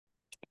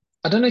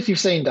I don't know if you've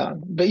seen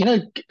Dan, but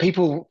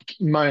people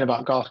moan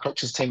about Garth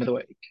Crutch's team of the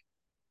week.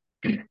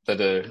 They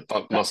do,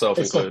 myself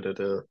It's like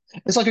included.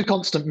 it's like a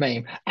constant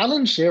meme.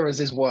 Alan Shearer's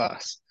is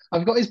worse.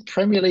 I've got his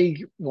Premier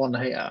League one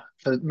here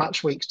for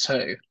match week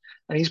 2,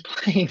 and he's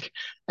playing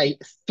a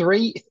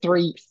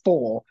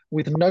 3-3-4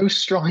 with no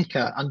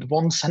striker and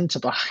one centre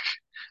back.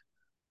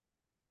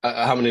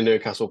 How many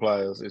Newcastle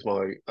players is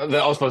my?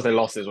 I suppose they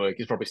lost this week.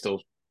 He's probably still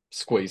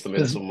squeezed them in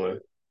There's somewhere.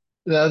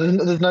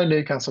 there's no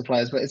Newcastle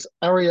players, but it's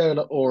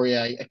Areola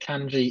Aurier,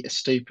 Akanji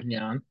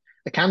Estupiñán.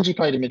 Akanji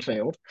played in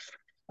midfield.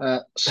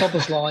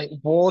 Szoboszlai,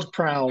 Ward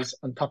Prowse,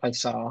 and Pape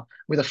Sarr,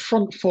 with a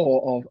front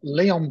four of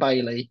Leon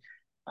Bailey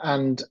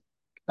and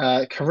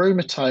Karu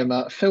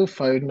Matoma, Phil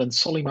Foden, and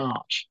Solly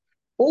March.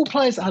 All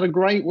players that had a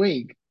great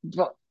week,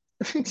 but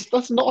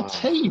that's not a Ah,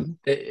 team.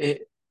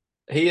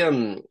 he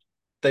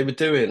they were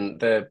doing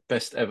their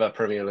best ever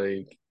Premier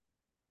League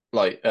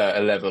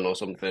 11 or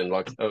something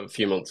like a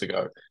few months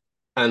ago,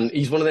 and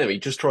he's one of them. He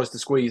just tries to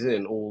squeeze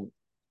in all.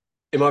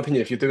 In my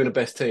opinion, if you're doing a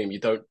best team, you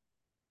don't.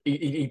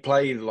 He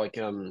played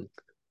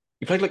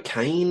he played like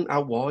Kane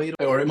out wide,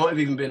 or it might have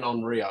even been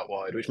Henri out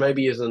wide, which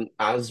maybe isn't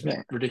as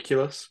Yeah.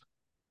 ridiculous.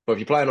 But if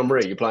you're playing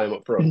Henri, you play him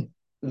up front.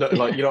 No,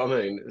 like you know what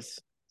I mean.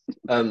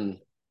 Um,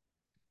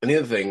 and the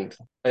other thing,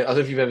 I don't know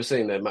if you've ever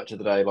seen their match of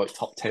the day, like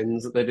top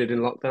tens that they did in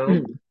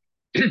lockdown.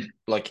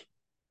 Like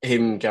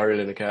him, Gary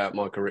Lineker,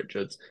 Michael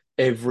Richards.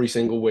 Every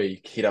single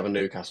week, he'd have a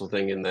Newcastle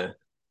thing in there.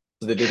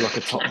 So they did like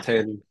a top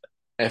 10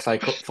 FA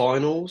Cup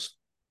finals,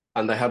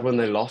 and they had when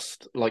they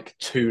lost like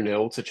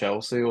 2-0 to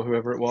Chelsea or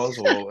whoever it was,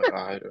 or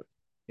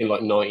in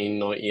like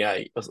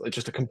 1998. It was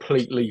just a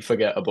completely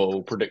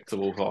forgettable,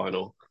 predictable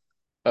final.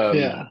 Um,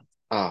 Yeah.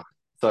 ah,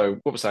 so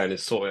what we're saying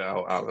is sort it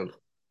out, Alan.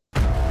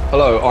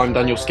 Hello, I'm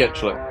Daniel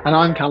Sketchley. And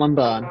I'm Callum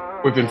Byrne.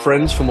 We've been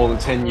friends for more than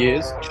 10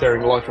 years,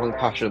 sharing lifelong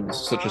passions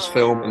such as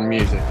film and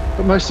music,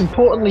 But most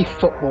importantly,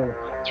 football,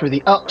 through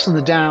the ups and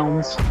the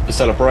downs. the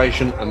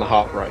celebration and the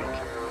heartbreak.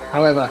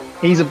 However,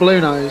 he's a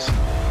blue nose.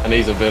 And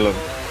he's a villain.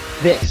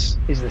 This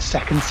is the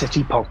Second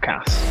City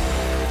Podcast.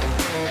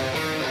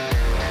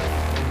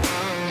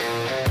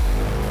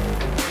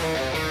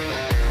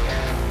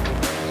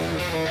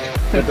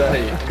 Good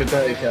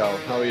day, Cal.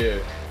 How are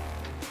you?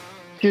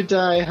 Good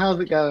day. How's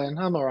it going?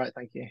 I'm all right,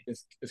 thank you.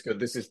 It's good.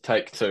 This is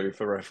take two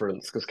for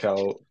reference because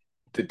Cal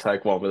did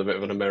take one with a bit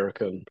of an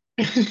American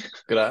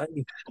good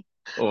day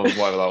or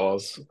whatever that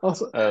was.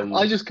 Also, I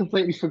Um, just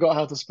completely forgot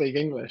how to speak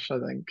English, I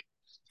think.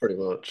 Pretty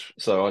much.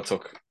 So I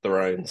took the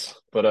reins.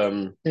 But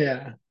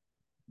Yeah.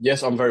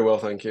 yes, I'm very well,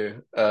 thank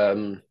you.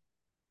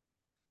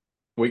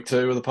 Week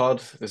two of the pod.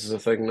 This is a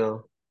thing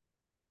now.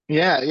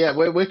 Yeah,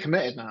 we're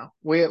committed now.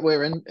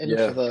 We're in for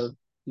Yeah, the it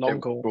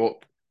long haul. well,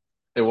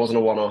 it wasn't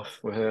a one-off.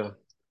 We're here.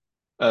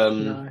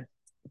 Um, No.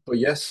 but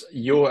yes,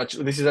 you're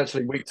actually. This is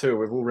actually week two.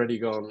 We've already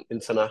gone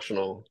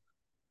international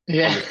on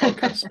Yeah. this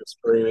podcast.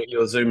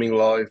 You're zooming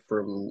live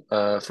from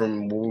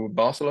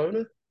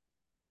Barcelona.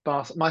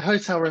 My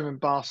hotel room in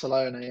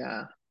Barcelona,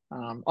 yeah.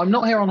 I'm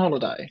not here on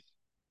holiday.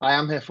 I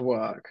am here for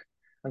work.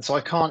 And so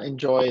I can't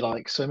enjoy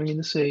like swimming in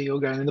the sea or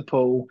going in the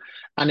pool.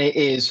 And it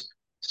is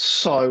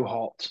so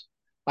hot.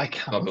 I I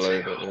cannot tell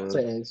you believe it. how hot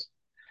Yeah, it is.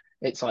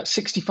 It's like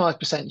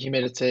 65%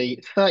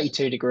 humidity,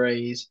 32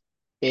 degrees.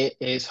 It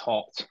is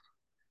hot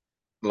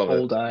love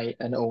all it. day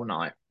and all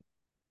night.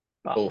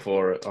 But All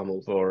for it. I'm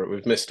all for it.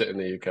 We've missed it in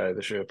the UK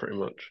this year, pretty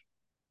much.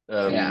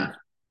 Um, yeah.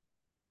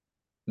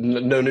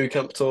 no new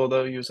camp tour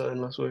though. You were saying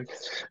last week.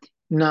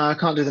 No, I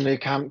can't do the new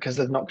camp because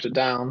they've knocked it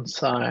down.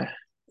 So I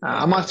might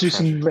have Ah, to do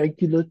some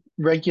tragic.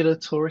 regular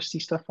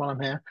touristy stuff while I'm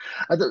here.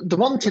 The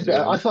one What tidbit,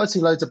 you I doing? thought I'd see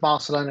loads of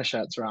Barcelona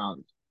shirts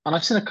around, and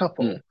I've seen a Hmm.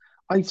 couple.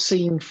 I've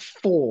seen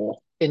 4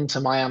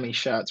 Inter Miami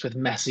shirts with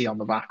Messi on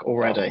the back Oh,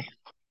 already.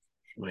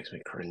 it makes me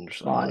cringe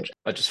so Like, much.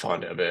 I just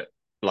find it a bit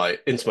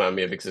like Inter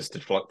Miami have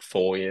existed for like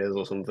 4 years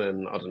or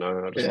something. I don't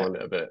know. I just yeah, find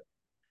it a bit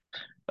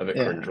yeah,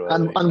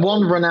 cringeworthy. and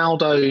one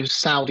Ronaldo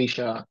Saudi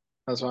shirt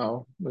as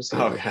well was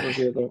Okay.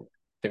 the other.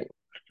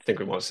 I think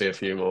we might see a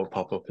few more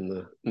pop up in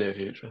the near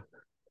future.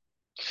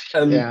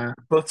 Yeah,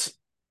 But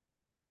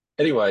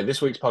anyway,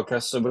 this week's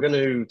podcast. So we're going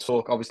to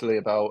talk obviously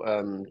about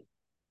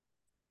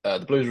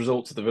the Blues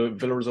results, the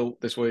Villa result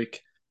this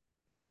week.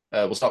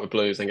 We'll start with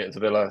Blues, then get into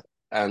Villa,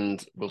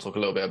 and we'll talk a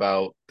little bit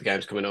about the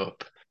games coming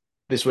up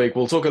this week.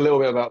 We'll talk a little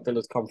bit about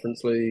Villa's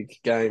Conference League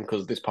game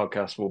because this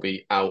podcast will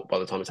be out by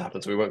the time it's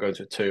happened, so we won't go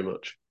into it too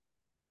much.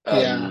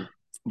 yeah. Um,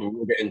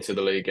 we'll get into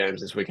the league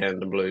games this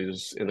weekend and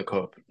Blues in the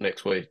Cup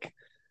next week.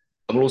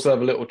 And we'll also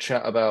have a little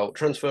chat about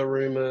transfer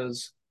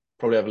rumours,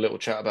 probably have a little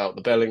chat about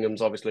the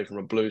Bellinghams, obviously from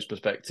a Blues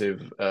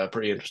perspective.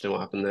 Pretty interesting what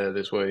happened there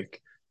this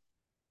week.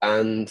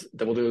 And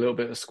then we'll do a little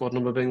bit of squad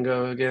number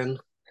bingo again.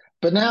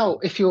 But now,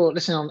 if you're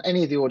listening on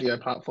any of the audio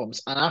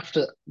platforms, and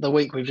after the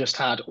week we've just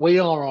had, we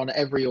are on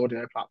every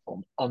audio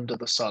platform under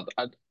the sun.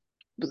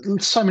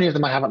 So many of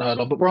them I haven't heard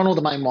of, but we're on all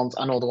the main ones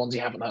and all the ones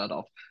you haven't heard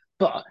of.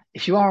 But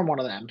if you are on one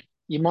of them,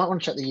 you might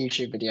want to check the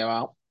YouTube video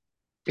out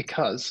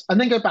and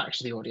then go back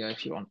to the audio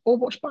if you want, or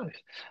watch both.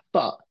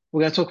 But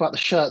we're going to talk about the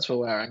shirts we're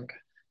wearing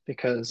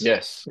because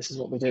Yes. this is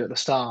what we do at the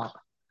start.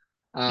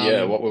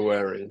 Yeah, Um, what we're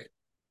wearing.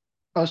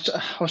 I was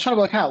trying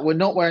to work out. We're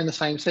not wearing the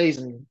same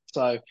season,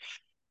 so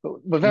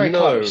but we're very No,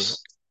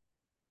 close.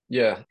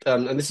 yeah,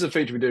 and this is a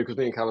feature we do because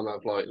me and Callum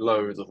have like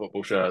loads of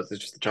football shirts. It's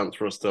just a chance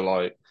for us to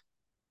like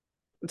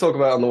talk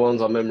about on the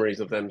ones our memories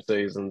of them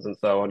seasons and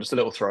so on. Just a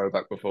little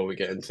throwback before we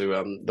get into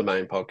the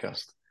main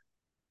podcast.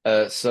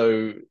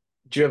 So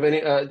do you have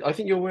any? I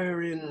think you're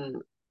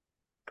wearing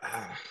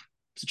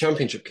it's a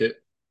championship kit.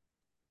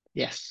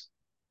 Yes,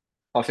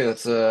 I think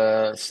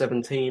that's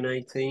 17,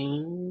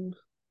 18.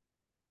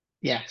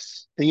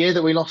 yes. The year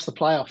that we lost the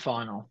playoff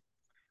final,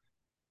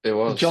 It the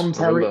was. John I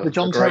Terry, the remember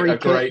John Terry a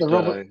kit, the great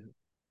Robert. day.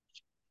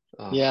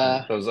 Oh,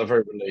 Yeah. that was a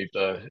very relieved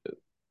day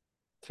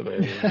for me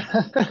anyway.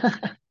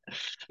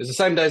 It's the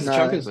same day as the No.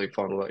 Champions League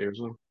final that year as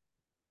well.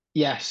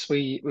 Yes,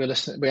 we were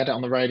listening. We had it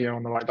on the radio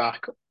on the way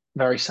back.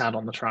 Very sad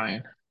on the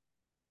train.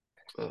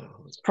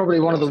 Oh, It's probably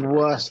one that of the was a great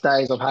day. worst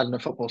days I've had in a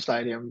football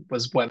stadium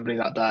was Wembley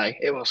that day.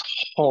 It was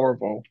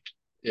horrible.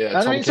 Yeah,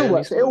 I mean, Tom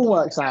Kearney it scored. all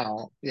works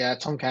out. Yeah,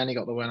 Tom Kenny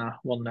got the winner,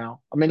 1-0.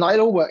 I mean, like it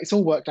all worked. It's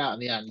all worked out in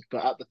the end.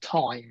 But at the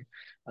time,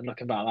 and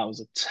looking back, that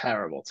was a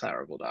terrible,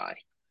 terrible day.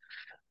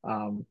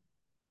 Um,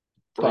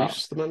 but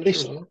Bruce, the manager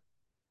this as well.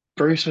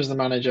 Bruce was the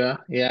manager.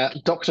 Yeah,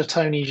 Dr.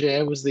 Tony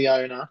Gier was the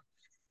owner.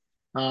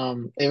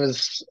 It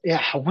was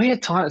a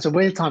weird time. It's a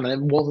weird time, and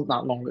it wasn't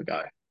that long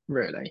ago,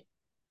 really.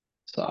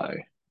 So,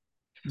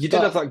 You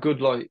did have but that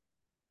good, like,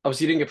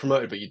 obviously you didn't get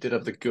promoted, but you did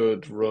have the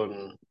good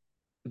run.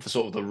 The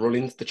sort of the run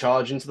into the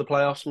charge into the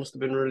playoffs must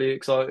have been really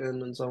exciting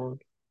and so on.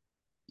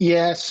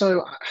 yeah,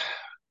 so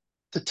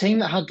the team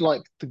that had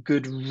like the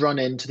good run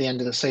into the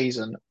end of the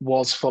season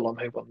was Fulham,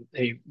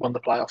 who won the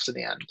playoffs in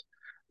the end.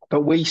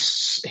 But we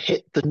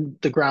hit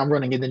the ground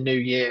running in the new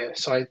year.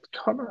 So I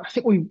can't remember, I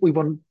think we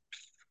won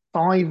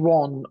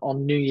 5-1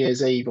 on New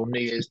Year's Eve or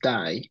New Year's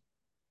Day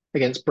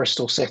against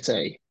Bristol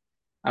City,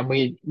 and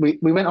we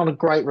went on a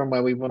great run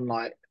where we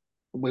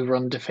were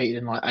undefeated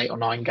in like 8 or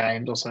 9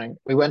 games or something.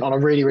 We went on a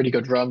really really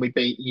good run. We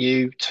beat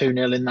you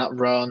 2-0 in that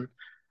run.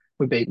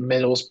 We beat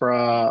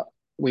Middlesbrough. I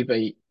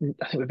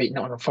think we beat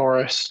Nottingham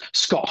Forest.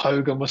 Scott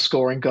Hogan was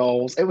scoring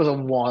goals. It was a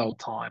wild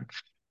time.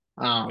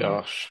 Um,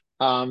 Gosh.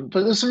 but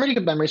there's some really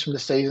good memories from the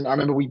season. I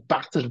remember we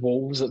battered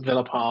Wolves at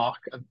Villa Park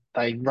and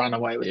they ran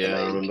away with the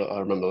Yeah, league. I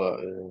remember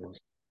that. Yeah.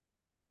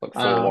 Like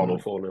 4-1 or Um,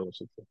 4-0 or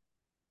something.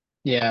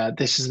 yeah,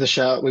 this is the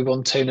shirt. We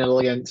won 2-0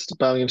 against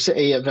Birmingham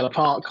City at Villa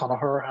Park. Conor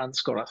Hourihane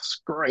scored a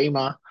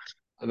screamer.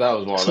 That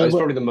was one. So, It's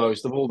probably the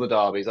most of all the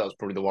derbies. That was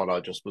probably the one I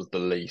just was the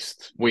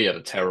least. We had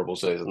a terrible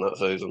season that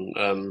season.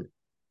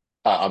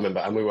 I remember,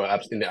 and we were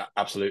in the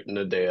absolute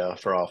nadir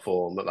for our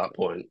form at that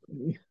point.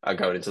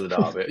 Going into the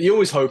derby, you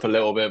always hope a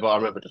little bit, but I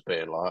remember just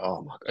being like,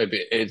 "Oh my,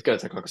 it's going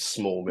to take like a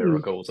small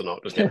miracle to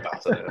not just get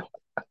battered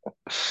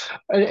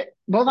here."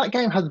 well, that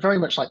game had very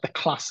much like the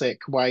classic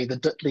way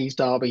these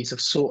derbies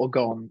have sort of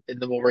gone in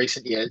the more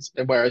recent years.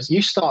 Whereas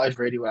you started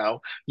really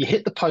well, you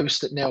hit the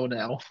post at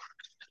 0-0,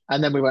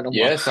 and then we went and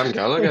won. Yeah, Sam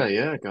Gallagher.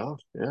 Yeah,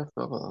 God, yeah,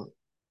 forgot about that.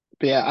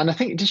 But yeah, and I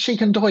think did Sheikh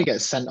Doy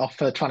get sent off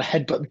for trying to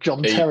headbutt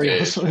John He Terry or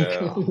did.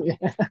 something? Yeah,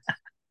 Yeah.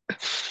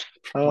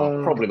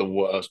 Probably Uh, the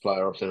worst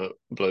player I've seen at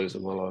Blues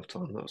in my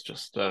lifetime. That's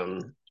just,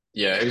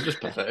 yeah, it was just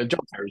pathetic.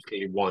 John Terry's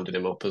clearly winded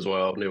him up as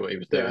well. Knew what he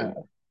was yeah. doing.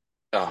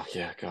 Oh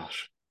yeah,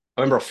 gosh.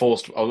 I remember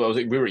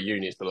we were at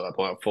uni still at that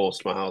point. I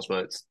forced my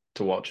housemates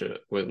to watch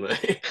it with me,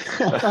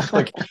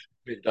 like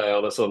midday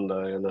on a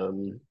Sunday,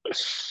 and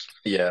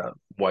yeah,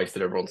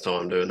 wasted everyone's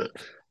time doing it.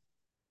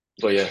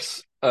 But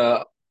yes,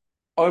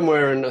 I'm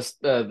wearing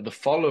the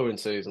following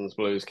season's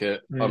Blues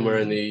kit. I'm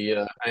wearing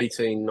Mm. the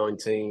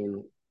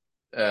 18-19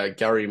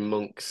 Gary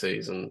Monk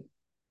season.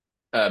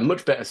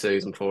 Much better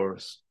season for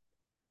us.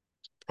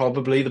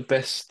 Probably the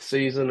best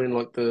season in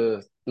like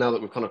the now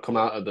that we've kind of come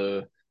out of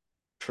the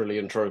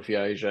Trillion Trophy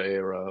Asia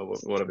era,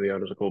 whatever the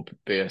owners are called,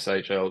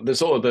 BSHL. The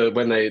sort of the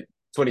when they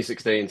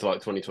 2016 to like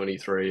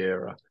 2023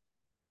 era,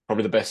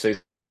 probably the best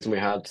season we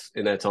had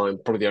in their time.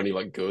 Probably the only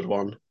like good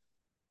one,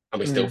 and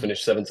we still Mm.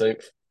 finished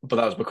 17th. But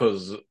that was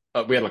because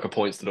we had like a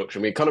points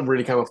deduction. We kind of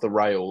really came off the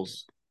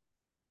rails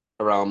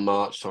around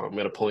March time. We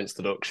had a points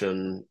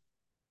deduction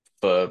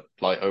for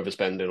like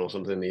overspending or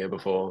something the year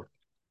before.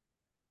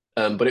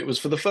 But it was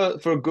for the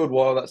first for a good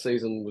while. That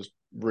season was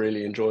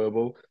really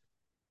enjoyable.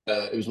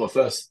 It was my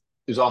first.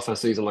 It was our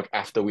first season, like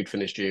after we'd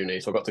finished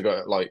uni, so I got to go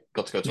to a lot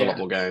Yeah.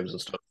 more games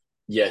and stuff.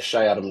 Yeah,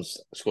 Shay Adams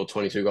scored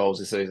 22 goals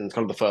this season. It's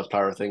kind of the first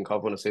player I think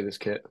of when I see this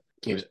kit.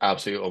 He was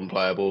absolutely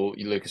unplayable.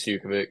 Lucas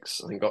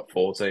Jukovic, I think, got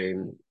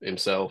 14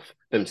 himself.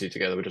 Them two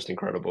together were just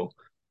incredible.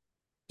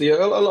 So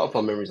yeah, a lot of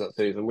fun memories that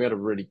season. We had a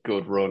really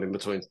good run in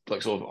between,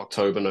 like sort of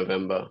October,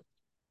 November.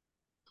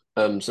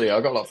 So yeah,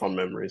 I got a lot of fun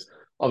memories.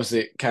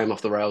 Obviously, it came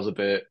off the rails a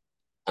bit,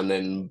 and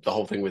then the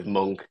whole thing with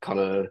Monk kind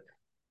of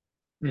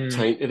Mm.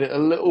 tainted it a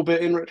little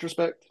bit in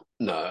retrospect.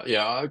 No,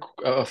 yeah,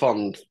 I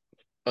found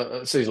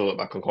a season I look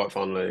back on quite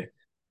fondly,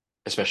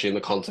 especially in the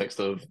context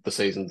of the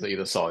seasons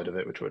either side of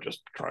it, which were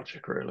just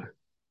tragic, really.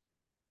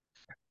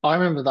 I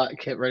remember that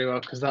kit really well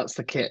because that's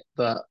the kit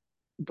that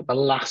the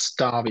last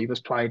derby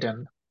was played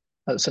in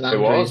at St It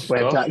Andrews, was,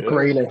 where gosh, Jack yeah,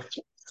 Grealish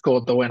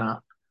scored the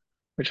winner,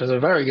 which was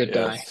a very good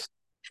day. Yes.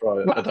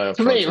 Try a Well, day I've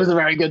for me, tried it was to. a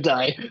very good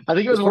day. I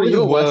think it was It's one of probably the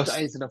your worst worst.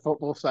 days in a football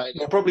Well, stadium,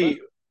 wasn't it?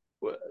 probably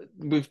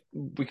we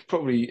could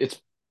probably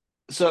it's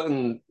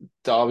certain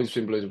derbies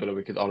between Blues and Villa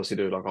we could honestly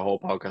do like a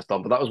whole podcast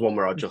on, but that was one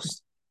where I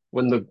just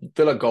when the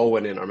Villa goal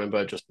went in, I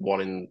remember just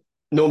wanting.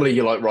 Normally,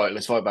 you're like, right,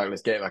 let's fight back,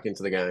 let's get back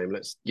into the game,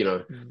 let's.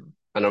 Mm.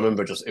 And I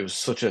remember just it was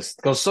such a.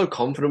 I was so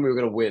confident we were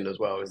going to win as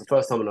well. It was the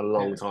first time in a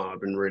long Yeah. time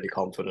I've been really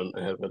confident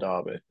ahead of a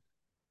derby.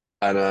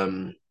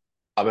 And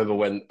I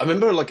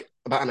remember like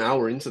about an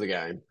hour into the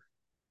game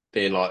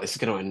being like, this is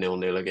going to end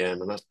 0-0 again,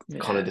 and that's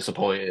kind of Yeah.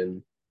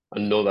 disappointing.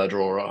 Another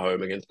draw at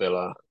home against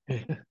Villa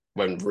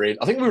when really,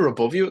 I think we were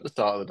above you at the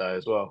start of the day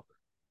as well.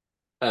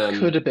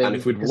 Could have And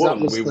if been we'd because that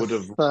won, was we the would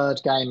have.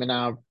 third game in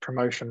our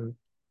promotion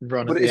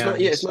run at But the it's not.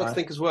 Yeah, end. it's mad to So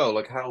think as well,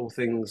 like how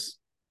things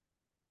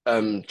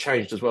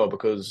changed as well.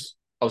 Because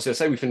obviously, I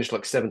say we finished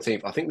like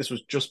 17th. I think this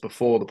was just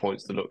before the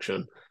points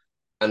deduction,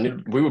 and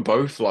mm, we were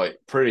both like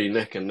pretty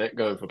neck and neck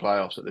going for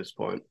playoffs at this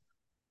point.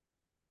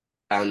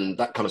 And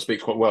that kind of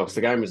speaks quite well because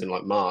the game was in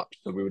like March,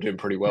 so we were doing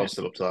pretty well yeah.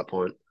 still up to that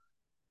point.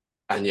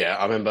 And yeah,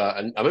 I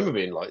remember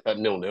being like at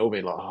 0-0,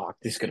 being like, oh,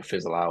 this is gonna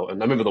fizzle out.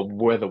 And I remember the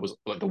weather was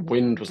like the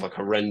wind was like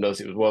horrendous.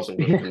 It wasn't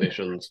good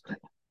conditions.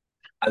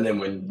 And then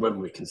when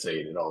we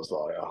conceded, I was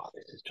like, oh,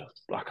 this is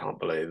just I can't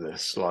believe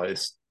this. Like,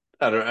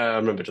 I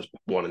remember just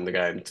wanting the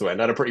game to end.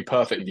 I had a pretty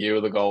perfect view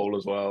of the goal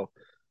as well.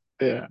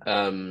 Yeah.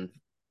 Um,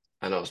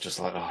 and I was just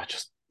like,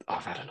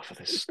 I've had enough of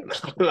this.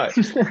 Like,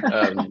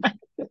 um,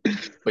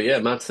 but yeah,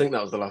 mad to think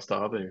that was the last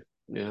derby.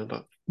 Yeah,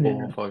 about four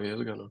Yeah. or 5 years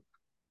ago now.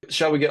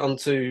 Shall we get on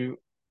to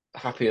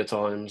happier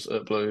times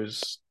at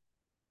Blues?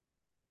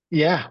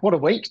 Yeah. What a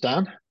week,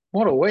 Dan.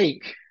 What a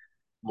week.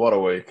 What a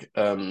week.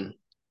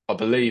 I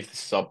believe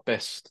this is our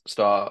best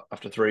start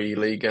after 3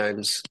 league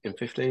games in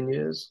 15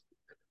 years.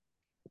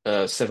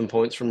 7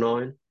 points from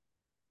 9.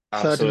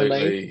 Third in the league.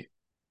 Absolutely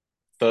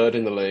third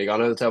in the league. I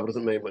know the table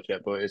doesn't mean much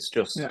yet, but it's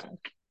just Yeah.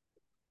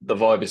 the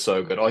vibe is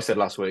so good. I said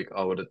last week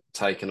I would have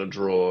taken a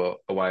draw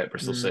away at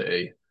Bristol Mm.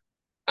 City,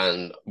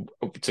 and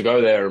to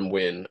go there and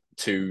win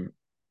 2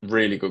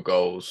 really good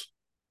goals,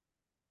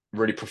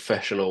 really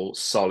professional,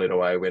 solid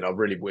away win. I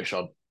really wish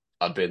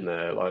I'd been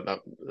there. Like that,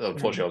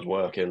 unfortunately, I Mm.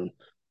 was working,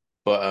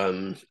 but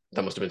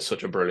that must have been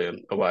such a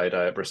brilliant away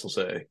day at Bristol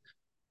City.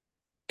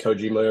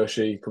 Koji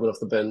Mayoshi coming off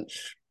the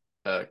bench,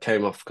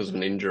 came off because of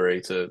an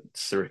injury to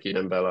Siriki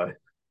Dembele,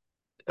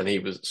 and he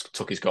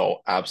took his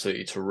goal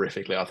absolutely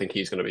terrifically. I think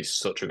he's going to be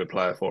such a good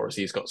player for us.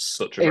 He's got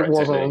such a It great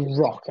was a technique.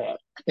 rocket.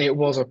 It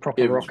was a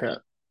proper It was rocket.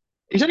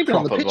 He's only been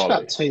on the proper pitch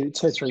about volley.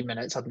 two, 3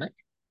 minutes, hasn't he?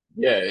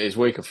 Yeah, his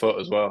weaker foot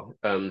as well.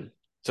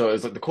 So it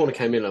was like the corner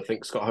came in. I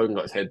think Scott Hogan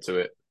got his head to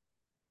it,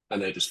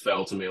 and they just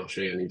fell to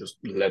Miyoshi, and he just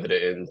leathered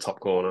it in top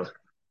corner.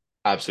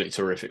 Absolutely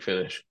terrific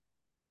finish.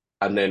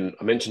 And then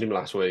I mentioned him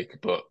last week,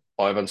 but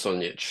Ivan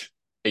Sonic,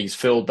 he's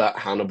filled that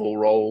Hannibal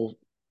role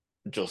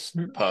just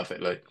Mm.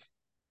 perfectly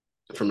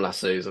from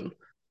last season.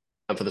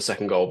 And for the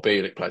second goal,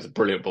 Bielik plays a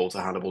brilliant ball to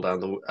Hannibal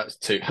down the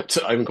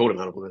I even called him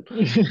Hannibal then.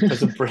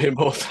 Plays a brilliant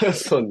ball to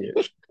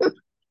Sonic,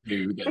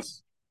 who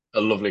gets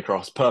a lovely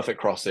cross, perfect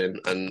crossing,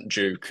 and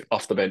Duke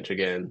off the bench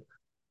again.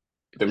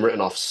 Been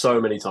written off so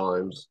many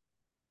times.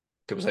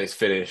 People say he's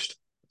finished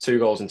 2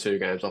 goals in 2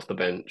 games off the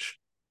bench,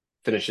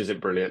 finishes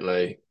it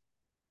brilliantly.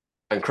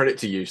 And credit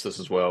to Eustace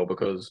as well,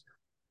 because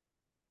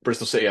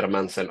Bristol City had a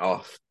man sent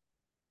off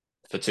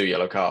for 2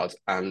 yellow cards.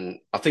 And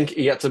I think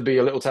he had to be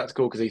a little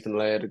tactical because Ethan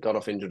Laird had got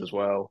off injured as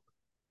well.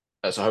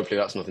 So hopefully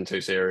that's nothing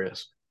too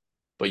serious.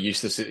 But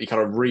Eustace, he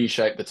kind of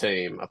reshaped the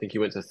team. I think he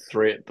went to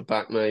 3 at the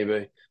back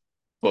maybe,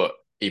 but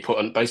he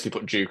basically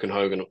put Duke and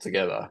Hogan up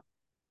together.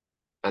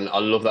 And I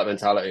love that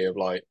mentality of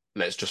like,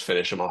 let's just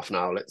finish them off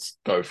now. Let's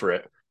go for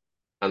it.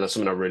 And that's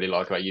something I really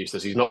like about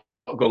Eustace. He's not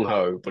gung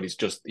ho, but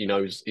he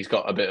knows he's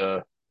got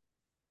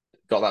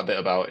that bit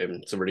about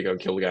him to really go and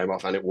kill the game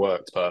off, and it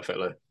worked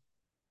perfectly.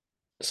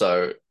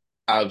 So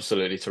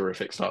absolutely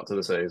terrific start to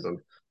the season.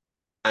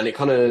 And it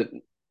kind of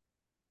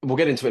we'll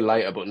get into it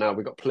later, but now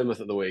we've got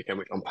Plymouth at the weekend,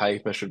 which on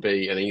paper should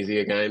be an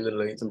easier game than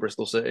Leeds and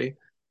Bristol City.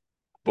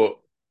 But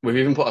we've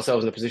even put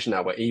ourselves in a position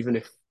now where even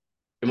if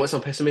it might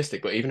sound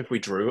pessimistic, but even if we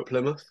drew at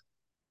Plymouth,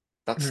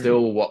 that's Mm.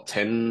 still what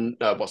 10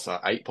 what's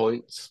that, 8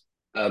 points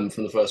from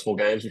the first 4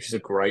 games, which is a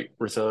great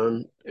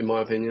return in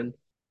my opinion.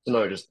 So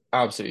no, just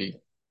absolutely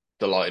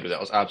delighted with it. I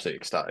was absolutely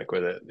ecstatic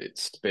with it.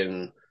 It's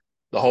been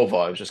the whole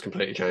vibe's just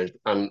completely changed.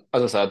 And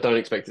as I said, I don't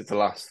expect it to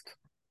last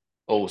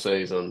all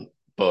season,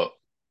 but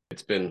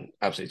it's been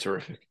absolutely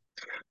terrific.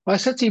 I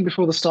said to you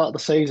before the start of the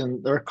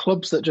season, there are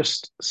clubs that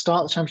just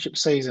start the championship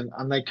season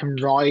and they can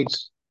ride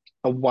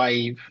a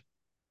wave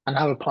and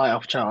have a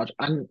playoff charge.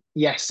 And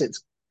yes,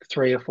 it's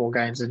 3 or 4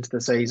 games into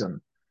the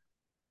season.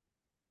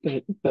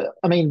 But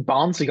I mean,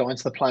 Barnsley got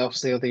into the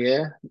playoffs the other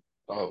year.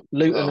 Oh,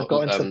 Luton have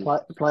got into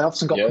the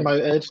playoffs and got yeah,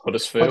 promoted.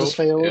 Huddersfield,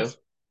 Huddersfield. yeah.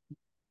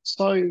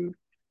 So, I you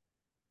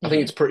think know,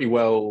 it's pretty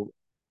well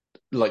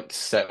like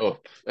set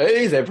up. It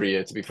is every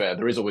year, to be fair.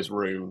 There is always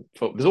room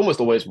for. There's almost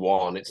always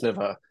one. It's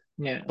never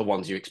yeah. the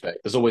ones you expect.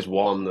 There's always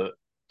one that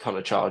kind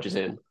of charges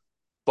in.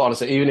 But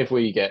honestly, even if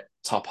we get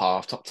top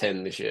half, top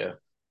 10 this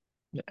year,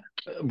 Yeah.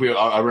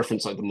 I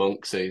referenced like the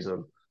Monk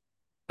season,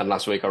 and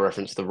last week I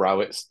referenced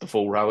the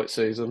full Rowett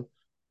season.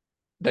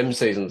 Them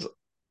seasons,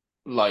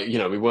 like we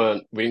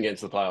didn't get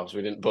into the playoffs,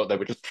 we didn't, but they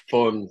were just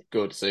fun,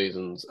 good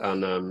seasons.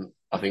 And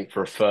I think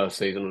for a first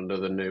season under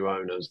the new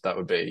owners, that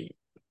would be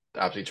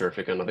absolutely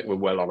terrific. And I think we're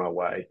well on our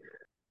way.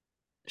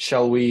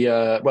 Shall we?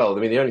 Well, I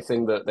mean, the only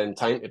thing that then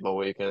tainted my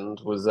weekend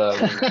was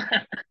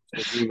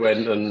you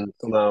went and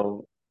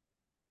somehow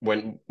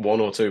went one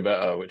or two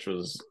better, which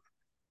was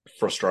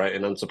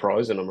frustrating and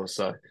surprising, I must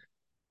say.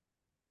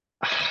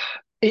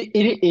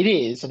 It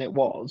is, and it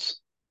was,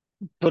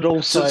 but So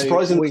also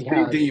surprising we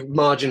had, the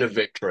margin of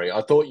victory.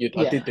 I did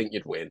yeah, think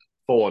you'd win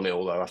 4-0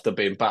 though after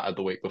being battered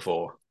the week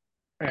before.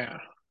 yeah.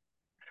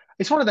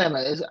 It's one of them.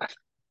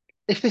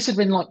 If this had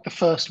been like the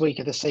first week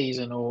of the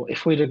season, or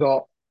if we'd have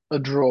got a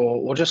draw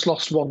or just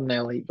lost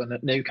 1-0 even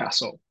at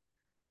Newcastle,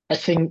 I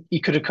think you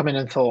could have come in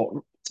and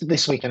thought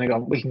this weekend and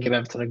gone, we can give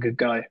Everton a good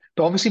go.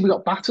 But obviously, we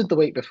got battered the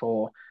week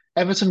before.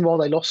 Everton, while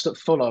they lost at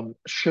Fulham,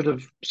 should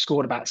have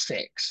scored about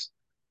six.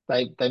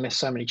 They missed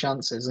so many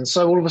chances, and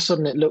so all of a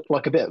sudden it looked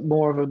like a bit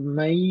more of a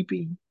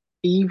maybe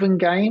even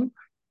game.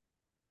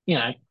 You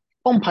know,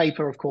 on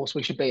paper, of course,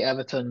 we should beat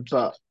Everton,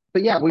 but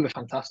yeah, we were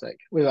fantastic.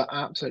 We were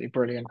absolutely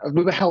brilliant.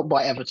 We were helped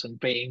by Everton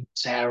being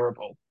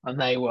terrible, and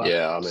they were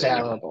Yeah, I mean,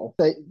 terrible.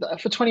 They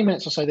for 20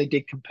 minutes or so they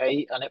did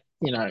compete, and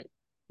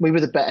we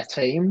were the better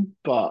team,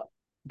 but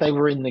they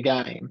were in the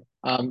game.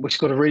 We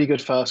scored a really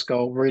good first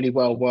goal, really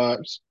well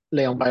worked.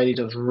 Leon Bailey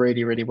does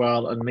really, really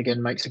well, and McGinn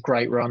makes a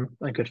great run,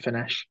 a good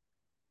finish.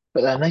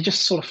 But then they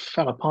just sort of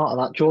fell apart of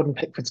that. Jordan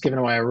Pickford's given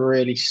away a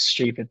really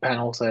stupid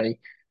penalty.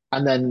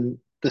 And then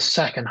the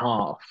second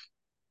half,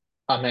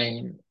 I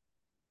mean,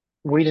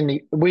 we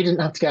didn't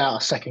have to get out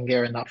of second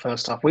gear in that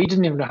first half. We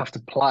didn't even have to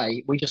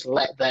play. We just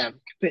let them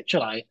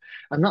capitulate.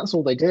 And that's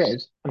all they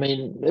did. I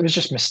mean, it was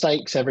just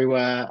mistakes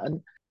everywhere. And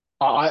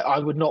I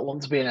would not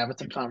want to be an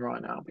Everton fan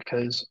right now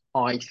because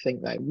I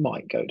think they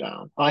might go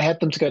down. I had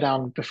them to go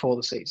down before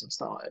the season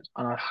started,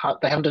 and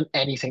they haven't done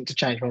anything to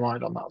change my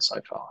mind on that so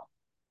far.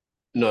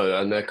 no,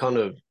 and they're kind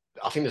of.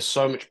 I think there's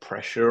so much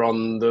pressure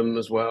on them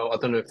as well. I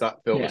don't know if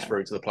that filters Yeah,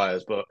 through to the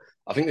players, but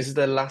I think this is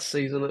their last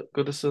season at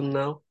Goodison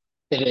now.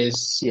 it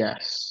is.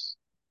 Yes.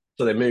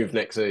 So they move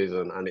next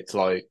season, and it's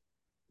like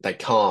they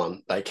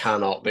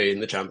cannot be in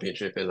the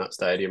championship in that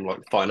stadium. Like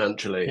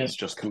financially, Yeah. it's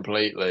just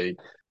completely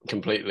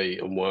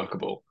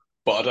unworkable.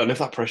 But I don't know if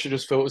that pressure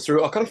just filters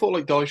through. I kind of thought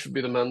like Dyche would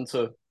be the man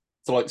to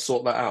like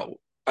sort that out,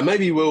 and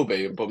maybe he will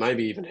be, but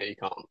maybe even he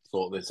can't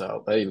sort this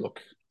out. They look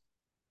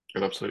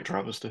an absolute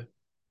travesty.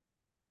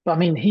 But I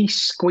mean, he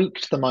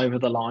squeaked them over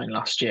the line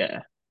last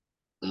year.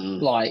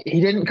 Mm, Like he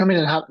didn't come in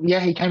and have, yeah,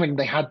 he came in and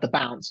they had the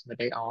bounce and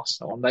they beat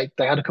Arsenal and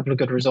they had a couple of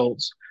good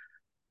results.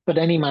 But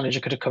any manager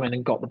could have come in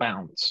and got the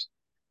bounce.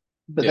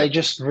 But yeah. they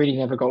just really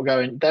never got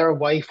going. Their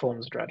away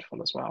form's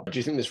dreadful as well. Do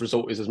you think this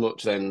result is as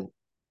much then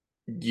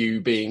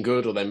you being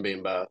good or them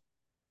being bad?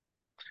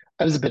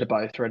 It was a bit of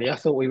both, really. I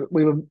thought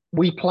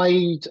we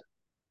played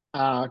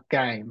our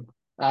game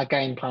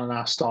plan and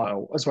our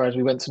style, as whereas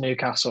we went to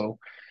Newcastle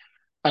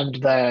and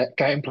their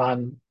game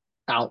plan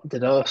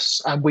outdid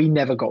us, and we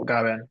never got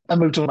going.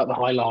 And we were talking about the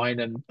high line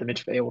and the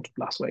midfield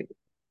last week.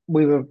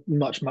 We were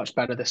much, much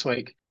better this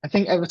week. I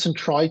think Everton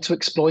tried to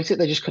exploit it.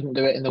 They just couldn't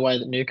do it in the way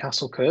that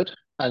Newcastle could.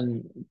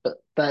 And but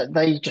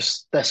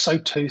they're so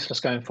toothless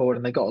going forward,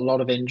 and they got a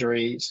lot of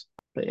injuries.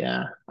 But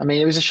yeah, I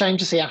mean, it was a shame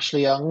to see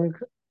Ashley Young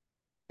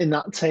in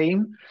that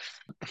team.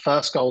 The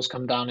first goal's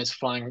come down his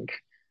flank,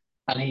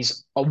 and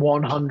he's a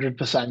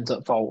 100%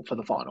 at fault for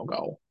the final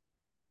goal.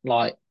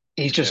 Like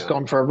he's just Yeah.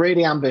 gone for a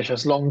really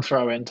ambitious long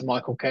throw in to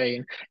Michael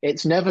Keane.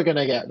 It's never going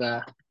to get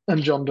there.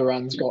 And John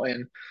Duran's got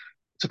in,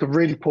 took a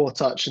really poor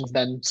touch, and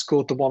then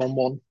scored the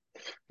one-on-one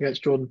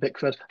against Jordan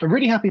Pickford. I'm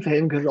really happy for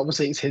him because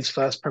obviously it's his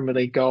first Premier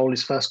League goal,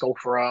 his first goal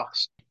for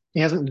us.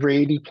 He hasn't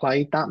really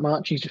played that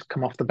much. He's just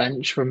come off the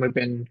bench when we've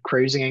been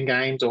cruising in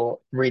games or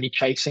really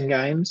chasing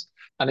games.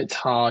 And it's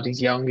hard.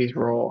 He's young, he's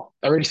raw.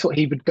 I really thought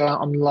he would go out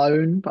on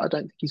loan, but I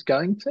don't think he's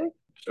going to.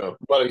 Sure.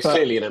 Well, it's But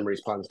clearly in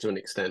Emery's plans to an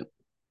extent.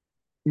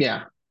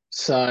 yeah,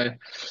 so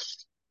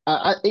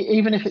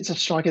even if it's a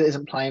striker that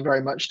isn't playing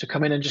very much, to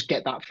come in and just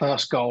get that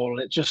first goal,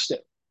 it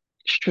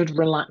should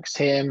relax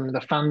him.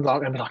 The fans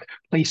aren't going to be like,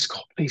 please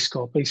score, please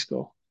score, please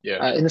score.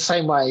 Yeah. In the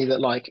same way that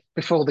like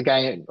before the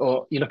game,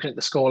 or you're looking at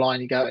the scoreline,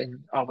 you go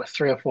in, oh, we're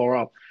 3 or 4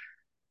 up.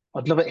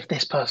 I'd love it if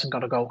this person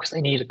got a goal because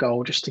they need a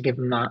goal just to give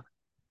them that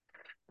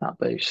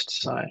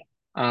boost. So,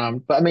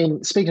 but I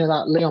mean, speaking of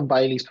that, Leon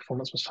Bailey's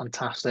performance was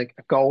fantastic.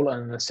 A goal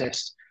and an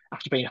assist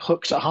after being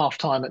hooked at half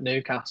time at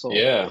Newcastle.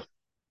 Yeah.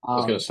 I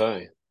was going to Um,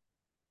 say.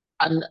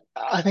 and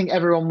I think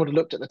everyone would have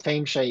looked at the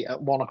team sheet at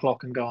 1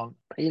 o'clock and gone,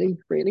 really,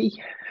 really.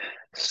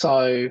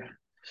 So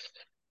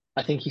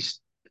I think he's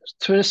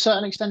to a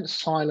certain extent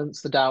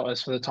silenced the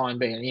doubters for the time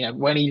being. You know,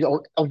 when he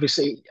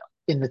obviously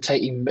in the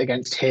team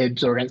against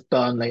Hibs or against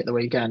Burnley at the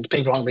weekend,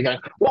 people aren't going to be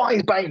going, why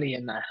is Bailey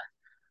in there?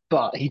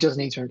 But he does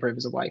need to improve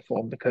his away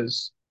form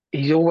because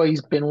he's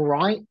always been all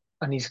right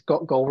and he's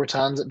got goal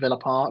returns at Villa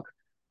Park.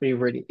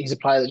 But he's a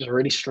player that just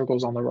really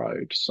struggles on the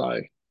road.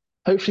 So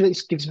hopefully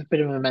this gives him a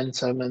bit of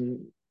momentum,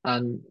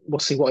 and we'll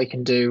see what he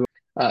can do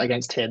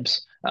against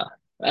Hibs.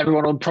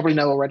 Everyone will probably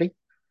know already,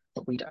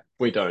 but we don't.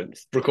 We don't.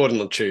 Recording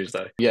on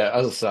Tuesday. Yeah,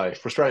 as I say,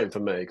 frustrating for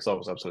me because I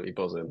was absolutely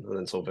buzzing and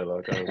then saw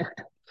Villa go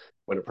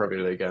win a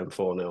Premier League game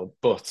 4-0.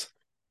 But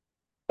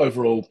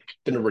overall,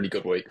 been a really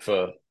good week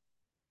for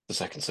the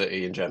second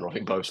city in general. I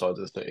think both sides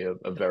of the city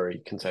are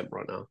very content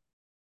right now.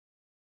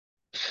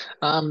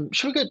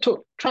 Should we get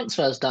to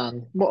transfers,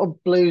 Dan? What are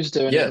Blues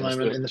doing at Yeah, the let's do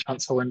moment it. in the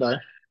transfer window?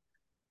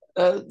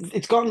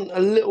 It's gone a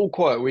little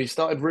quiet. We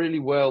started really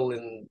well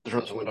in the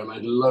transfer window,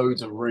 made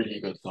loads of really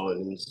good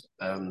signings,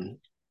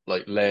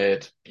 like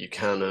Laird,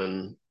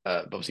 Buchanan,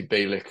 obviously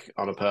Bielik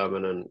on a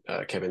permanent,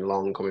 Kevin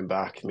Long coming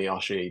back,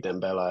 Miyoshi,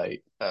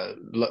 Dembele,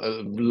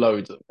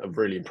 loads of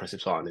really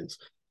impressive signings.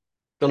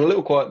 Gone a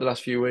little quiet the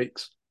last few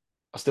weeks.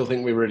 I still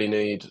think we really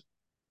need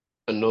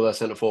another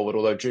centre forward,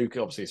 although Duke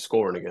obviously is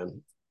scoring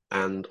again.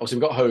 And obviously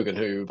we've got Hogan,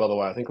 who, by the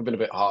way, I think I've been a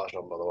bit harsh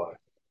on, by the way,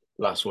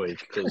 last week,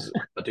 because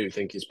I do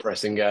think his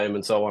pressing game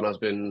and so on has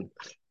been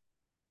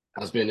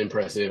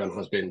impressive and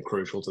has been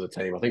crucial to the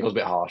team. I think I was a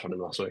bit harsh on him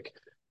last week.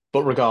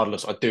 But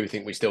regardless, I do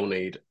think we still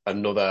need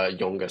another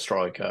younger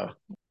striker.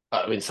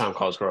 I mean, Sam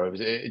Cosgrove,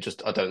 it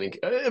just, I don't think,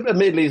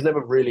 admittedly, he's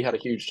never really had a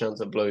huge chance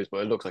at Blues,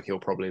 but it looks like he'll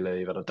probably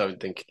leave. And I don't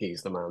think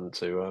he's the man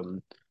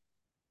to,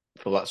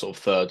 for that sort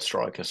of third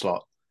striker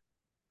slot.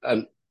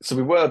 So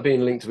we were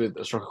being linked with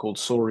a striker called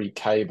Sori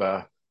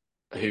Kaba,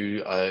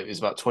 who is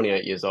about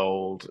 28 years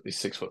old.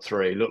 He's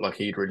 6'3". Looked like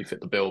he'd really fit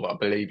the bill, but I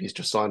believe he's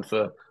just signed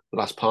for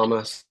Las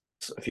Palmas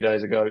a few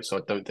days ago, so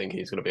I don't think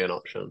he's going to be an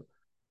option.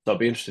 So I'd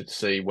be interested to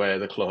see where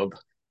the club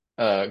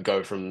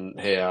go from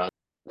here.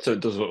 So it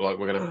does look like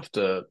we're going to have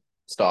to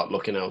start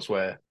looking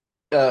elsewhere.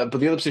 But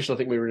the other position I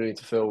think we really need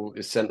to fill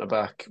is centre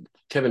back.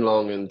 Kevin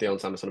Long and Dion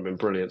Sanderson have been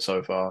brilliant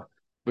so far.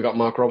 We got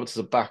Mark Roberts as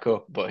a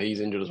backup, but he's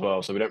injured as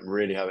well, so we don't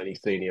really have any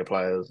senior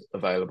players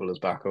available as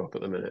backup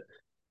at the minute.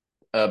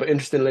 But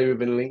interestingly, we've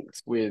been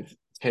linked with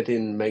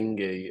Tedin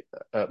Mengi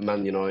at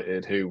Man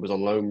United, who was on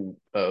loan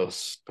at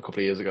us a couple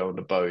of years ago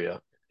under Bowyer.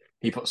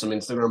 He put some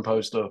Instagram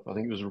post up. I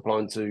think he was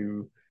replying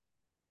to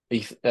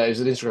it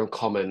was an Instagram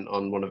comment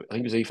on I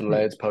think it was Ethan Hmm.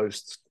 Laird's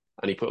posts,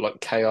 and he put like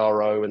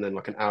KRO and then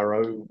like an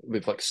arrow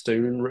with like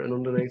Stoon written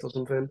underneath or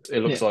something. It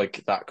looks Yeah.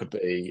 like that could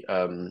be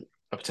a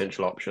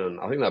potential option.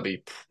 I think that'd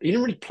be. He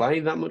didn't really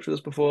play that much with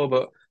us before,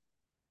 but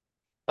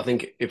I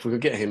think if we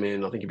could get him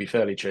in, I think he'd be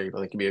fairly cheap. I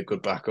think he'd be a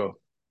good backup.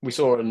 We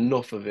saw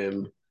enough of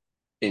him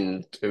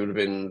it would have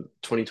been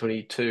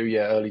 2022,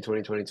 yeah, early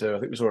 2022. I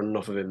think we saw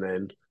enough of him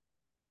then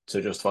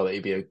to justify that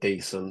he'd be a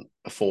decent,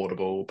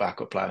 affordable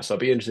backup player. So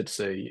I'd be interested to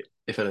see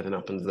if anything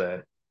happens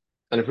there.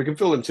 And if we can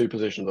fill in two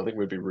positions, I think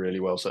we'd be really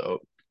well set up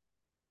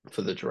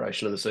for the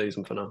duration of the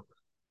season for now.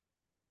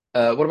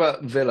 What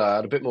about Villa? I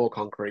had a bit more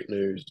concrete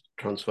news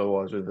transfer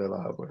wise with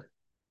Villa, have we?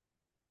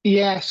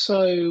 Yeah,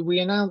 so we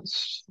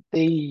announced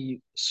the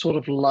sort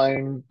of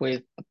loan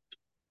with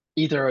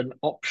either an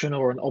option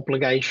or an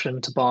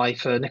obligation to buy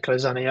for Nicolo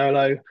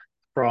Zaniolo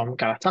from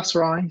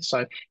Galatasaray.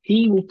 So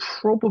he will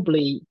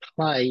probably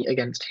play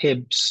against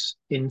Hibs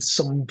in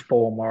some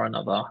form or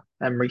another.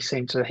 Emery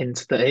seemed to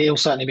hint that he'll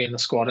certainly be in the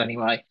squad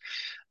anyway.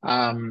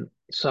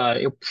 So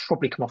he'll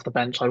probably come off the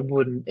bench. I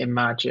wouldn't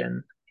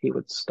imagine he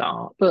would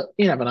start, but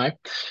you never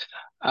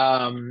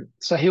know.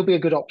 So he'll be a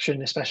good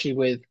option, especially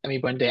with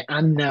Emi Buendia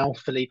and now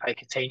Felipe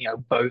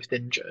Coutinho both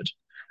injured.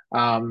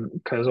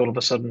 Because all of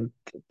a sudden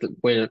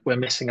we're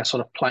missing a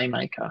sort of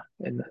playmaker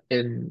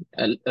in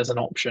as an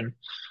option.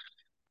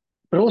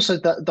 But also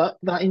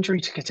that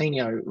injury to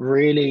Coutinho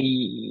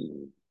really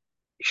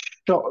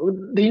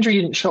the injury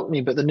didn't shock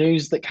me, but the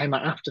news that came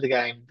out after the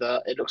game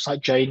that it looks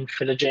like Jaden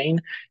Philogene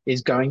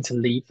is going to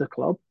leave the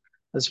club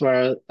as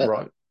well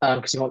Right.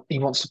 because he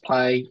wants to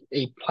play.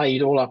 He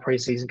played all our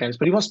preseason games,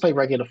 but he wants to play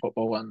regular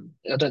football, and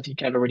I don't think you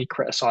can ever really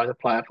criticize a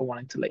player for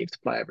wanting to leave to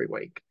play every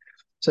week.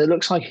 So it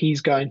looks like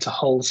he's going to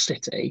Hull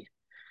City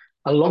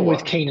Oh along with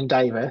wow. Keenan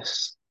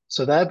Davis.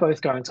 So they're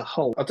both going to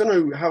Hull. I don't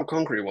know how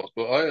concrete it was,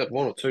 but I had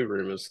one or two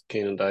rumours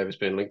Keenan Davis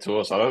being linked to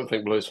us. I don't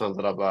think Blues fans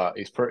would have that.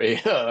 He's pretty.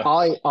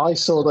 I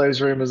saw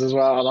those rumors as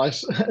well, and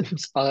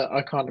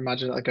I can't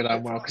imagine that go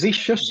down well because he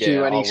shushed you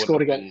Yeah, when I he wouldn't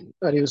scored have again been.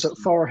 when he was at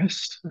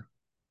Forest.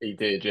 He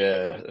did,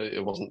 yeah.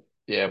 It wasn't.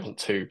 Yeah, I wasn't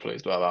too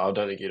pleased about that. I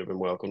don't think he'd have been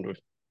welcomed with.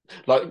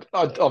 Like,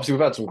 obviously,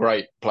 we've had some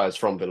great players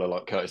from Villa,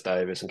 like Curtis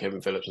Davis and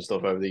Kevin Phillips and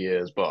stuff over the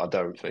years, but I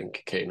don't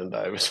think Keenan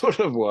Davis would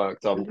have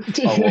worked. I wasn't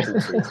too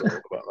thrilled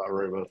about that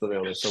rumor, to be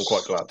honest. I'm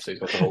quite glad to see he's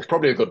got the whole.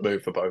 Probably a good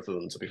move for both of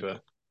them, to be fair.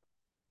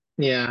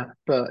 Yeah,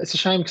 but it's a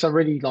shame because I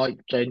really like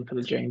Jaden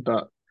Philogene,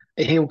 but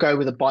he'll go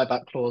with a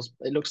buyback clause.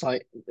 It looks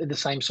like in the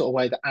same sort of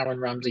way that Aaron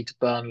Ramsey to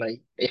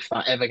Burnley, if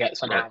that ever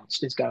gets Right.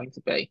 announced, is going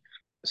to be.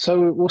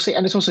 So we'll see.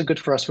 And it's also good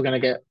for us. We're going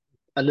to get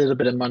a little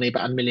bit of money,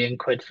 about £1 million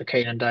for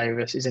Keenan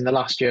Davis. He's in the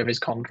last year of his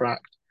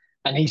contract,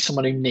 and he's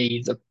someone who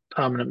needs a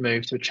permanent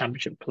move to a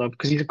championship club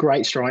because he's a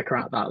great striker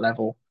at that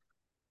level.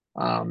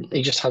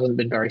 He just hasn't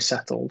been very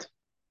settled.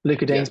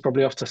 Luka Yeah. Dean's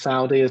probably off to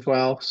Saudi as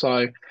well.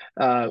 So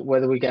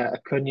whether we get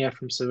Acuna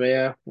from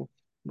Sevilla,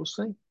 we'll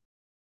see.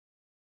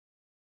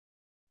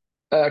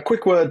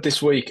 Quick word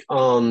this week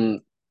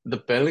on the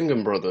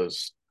Bellingham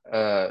brothers.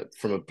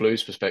 From a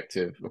Blues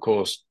perspective, of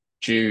course,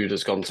 Jude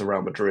has gone to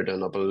Real Madrid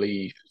and I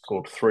believe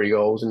scored 3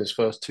 goals in his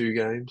first 2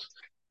 games. Yeah,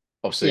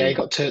 he Obviously,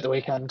 got two at the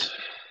weekend.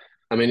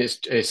 I mean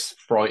it's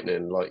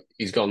frightening. Like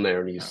he's gone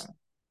there and Uh,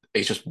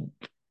 he's just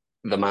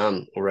the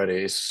man already.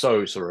 It's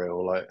so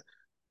surreal. Like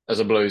as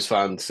a Blues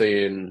fan,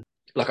 seeing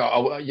like I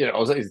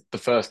was at the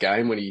first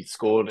game when he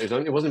scored.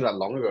 It wasn't that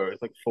long ago. It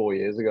was like 4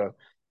 years ago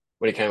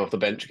when he came off the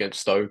bench against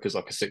Stoke as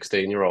like a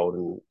 16-year-old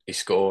and he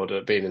scored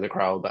at being in the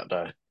crowd that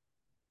day.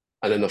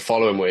 And then the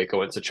following week, I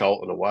went to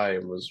Charlton away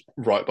and was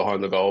right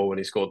behind the goal when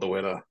he scored the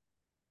winner.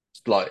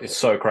 Like it's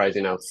so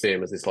crazy now to see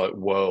him as this like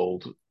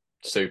world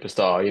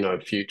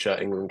superstar, future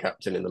England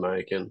captain in the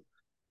making.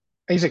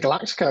 he's a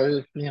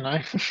Galactico, you know.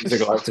 He's a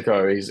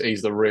Galactico.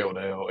 He's the real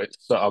deal.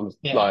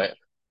 Yeah.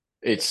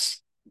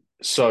 It's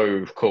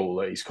so cool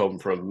that he's come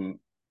from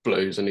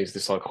Blues and he's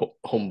this like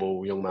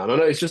humble young man. I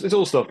know it's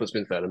all stuff that's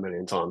been said a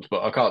million times,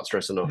 but I can't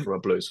stress enough from a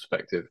Blues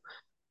perspective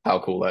how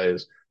cool that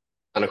is.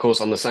 And of course,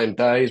 on the same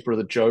day, his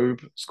brother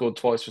Job scored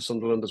twice for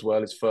Sunderland as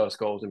well, his first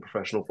goals in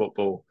professional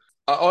football.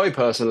 I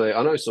personally,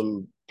 I know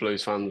some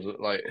Blues fans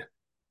that like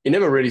he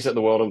never really set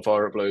the world on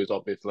fire at Blues,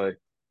 obviously,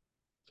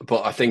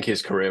 but I think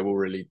his career will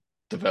really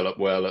develop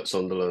well at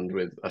Sunderland.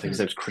 With I think his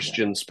name's Yeah.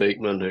 Christian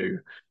Speakman, who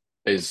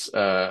is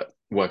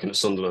working at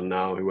Sunderland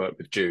now, who worked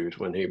with Jude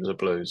when he was at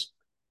Blues.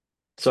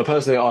 So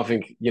personally, I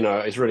think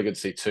it's really good to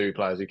see two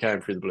players who came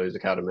through the Blues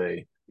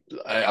academy.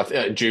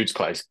 Jude's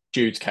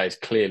case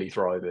clearly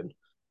thriving,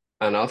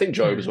 and I think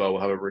Job as Mm. well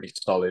will have a really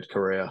solid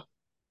career.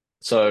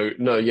 So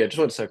no, yeah, just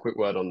want to say a quick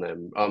word on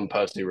them. I'm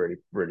personally really,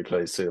 really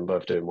pleased to see them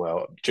both doing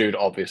well. Jude,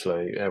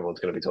 obviously, everyone's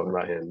going to be talking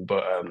about him,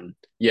 but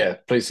yeah,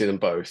 pleased to see them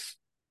both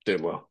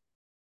doing well.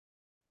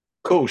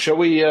 Cool. Shall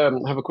we have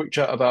a quick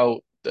chat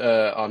about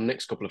our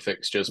next couple of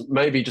fixtures?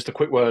 Maybe just a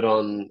quick word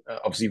on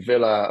obviously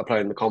Villa are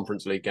playing the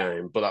Conference League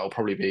game, but that will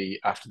probably be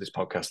after this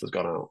podcast has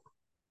gone out.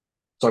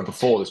 So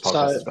before this podcast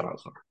So has gone out,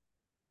 sorry.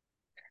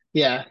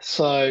 yeah,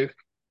 so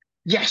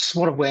yes,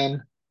 what a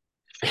win.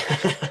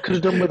 Could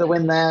have done with a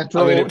win there. I mean,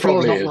 Draw, it draw's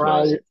probably not is, mate.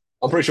 great.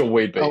 I'm pretty sure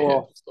we'd Oh beat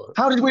well. Hibs.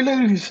 How did we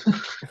lose?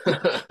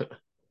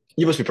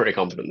 You must be pretty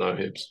confident though,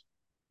 Hibs.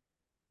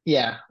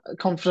 Yeah,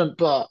 confident,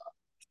 but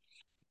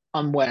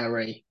I'm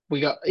wary. We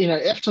got,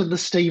 after the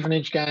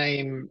Stevenage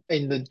game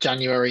in the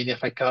January in the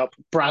FA Cup,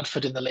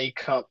 Bradford in the League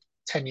Cup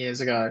 10 years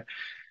ago,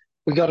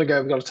 we got to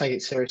go. We got to take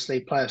it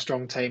seriously, play a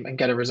strong team, and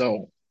get a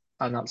result.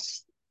 And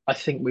I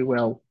think we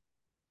will.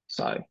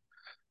 So,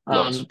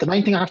 Nice. the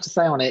main thing I have to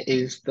say on it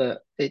is that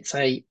it's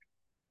a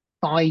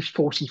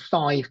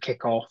 5:45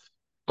 kickoff,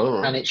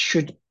 All and right.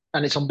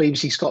 it's on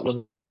BBC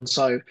Scotland.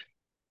 So,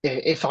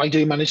 if I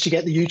do manage to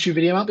get the YouTube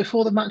video out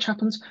before the match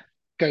happens,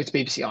 go to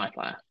BBC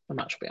iPlayer. The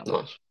match will be on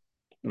there. Nice.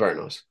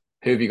 Very nice.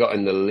 Who have you got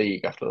in the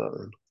league after that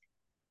then?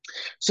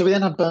 So we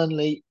then have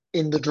Burnley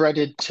in the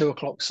dreaded 2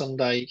 o'clock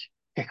Sunday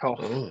kickoff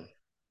Oh.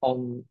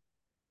 on,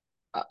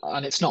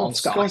 and it's not Oh, on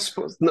Sky Sky.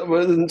 Sports. No,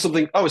 well,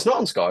 something. Oh, it's not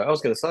on Sky. I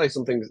was going to say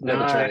something that's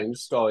never No,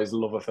 changed. Sky's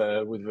love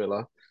affair with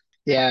Villa.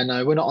 yeah,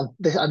 no, we're not on.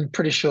 I'm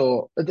pretty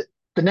sure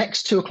the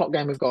next 2 o'clock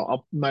game we've got.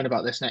 I'll moan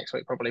about this next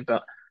week probably,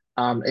 but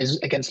is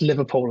against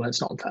Liverpool and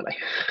it's not on telly.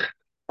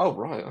 Oh,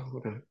 right. Oh,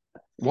 okay.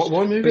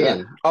 Why movie But yeah,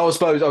 then? Oh, I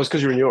suppose. Oh, it's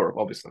because you're in Europe,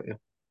 obviously. Yeah.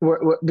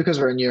 because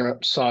we're in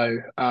Europe, so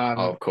Oh,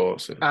 of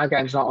course. Yeah. our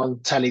game's not on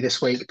telly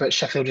this week, but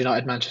Sheffield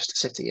United, Manchester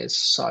City is.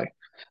 So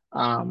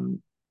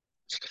um,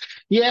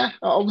 yeah,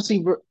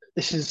 obviously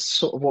this is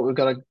sort of what we've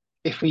got to.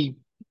 If we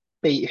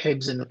beat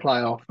Hibs in the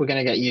playoff, we're going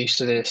to get used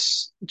to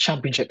this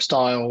championship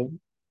style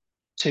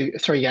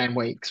 3 game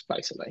weeks,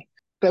 basically.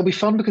 But it'll be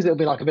fun because it'll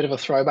be like a bit of a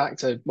throwback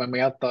to when we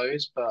had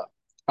those, but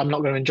I'm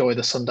not going to enjoy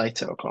the Sunday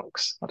 2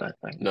 o'clocks, I don't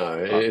think. No,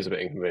 it But is a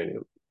bit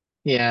inconvenient.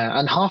 yeah,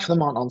 and half of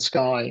them aren't on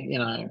Sky.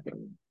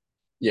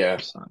 Yeah,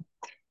 So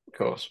of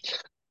course.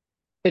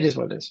 it is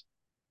what it is.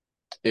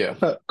 Yeah.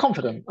 But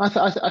confident. I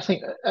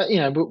think,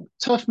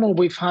 Turf Moor,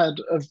 we've had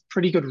a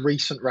pretty good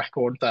recent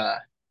record there,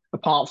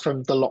 apart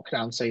from the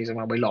lockdown season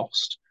when we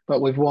lost,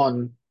 but we've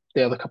won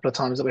the other couple of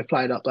times that we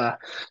played up there.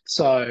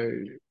 So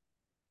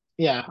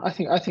yeah, I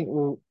think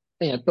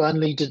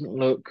Burnley didn't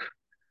look.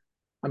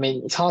 I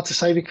mean, it's hard to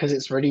say because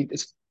it's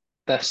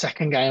their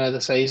second game of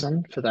the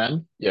season for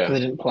them because Yeah. they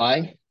didn't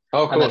play,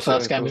 Oh, of and their course. Yeah,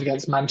 first of game was course.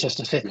 against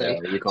Manchester Yeah,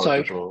 City. you can't So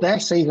judge them all. their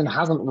season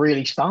hasn't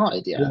really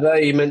started Were yet.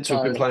 they meant to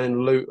have been So playing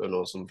Luton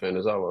or something?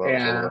 Is that what that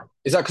was all yeah, about?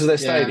 Is that because of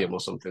their yeah, stadium or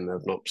something?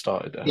 They've not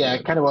started there, have yeah.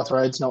 they? Kenilworth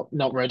Road's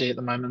not ready at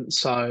the moment.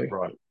 So,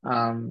 Right.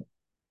 um,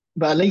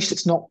 but at least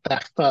it's not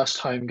their first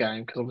home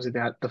game because obviously they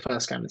had the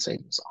first game of the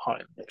season was at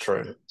home. True.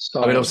 I mean,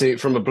 So obviously,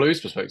 from a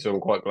Blues perspective,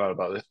 I'm quite glad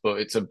about this, but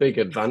it's a big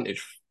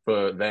advantage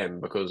for them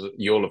because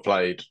you'll have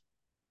played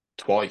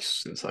twice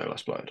since they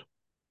last played.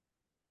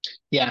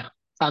 yeah,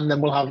 and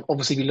then we'll have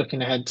obviously be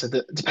looking ahead to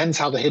the depends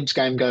how the Hibs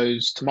game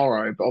goes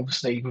tomorrow, but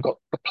obviously we've got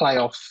the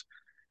playoff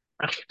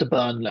after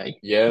Burnley,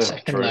 the Yeah,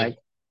 second true. leg.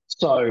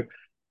 So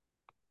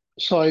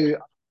so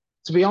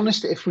to be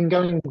honest, if we can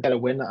go and get a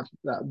win,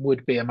 that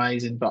would be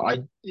amazing. But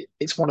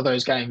it's one of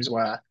those games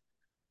where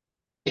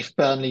if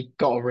Burnley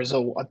got a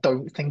result, I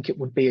don't think it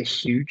would be a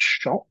huge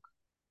shock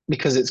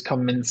because it's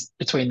come in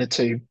between the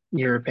two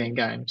European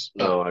games.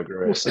 But No, I we'll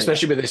agree. see.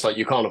 Especially with this, like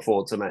you can't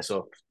afford to mess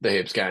up the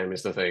Hibs game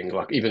is the thing.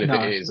 Like even if it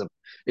No, is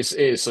it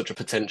is such a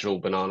potential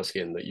banana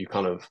skin that you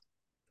kind of,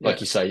 like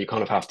yeah. you say, you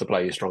kind of have to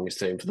play your strongest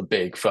team for the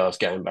big first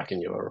game back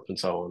in Europe and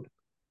so on.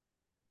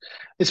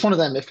 It's one of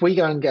them. If we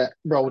go and get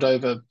rolled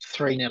over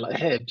 3-0 at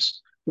Hibs,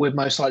 we're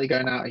most likely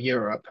going out of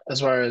Europe.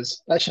 As whereas,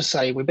 let's just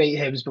say we beat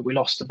Hibs, but we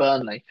lost to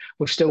Burnley.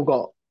 We've still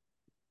got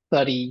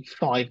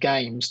 35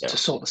 games Yeah, to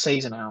sort the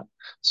season out.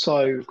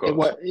 So of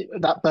course.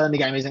 that Burnley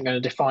game isn't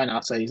going to define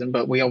our season,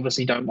 but we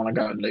obviously don't want to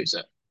go and lose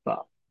it. But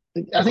I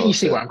Of think you course,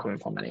 see yeah. where I'm coming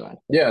from anyway.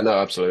 Yeah, no,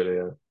 absolutely,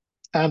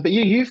 yeah. But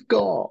you've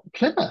got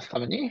Plymouth,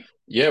 haven't you?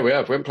 Yeah, we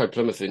have. We haven't played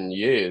Plymouth in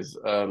years.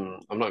 I'm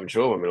not even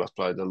sure when we last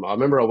played them. I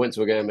remember I went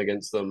to a game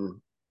against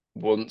them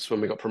once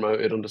when we got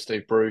promoted under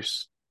Steve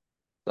Bruce.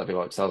 That'd be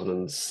like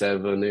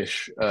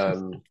 2007-ish.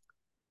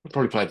 I've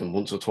probably played them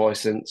once or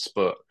twice since,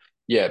 but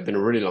yeah, it's been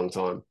a really long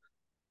time.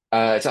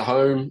 It's at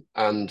home,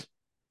 and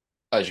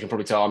as you can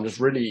probably tell, I'm just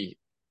really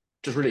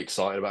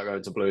excited about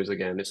going to Blues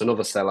again. It's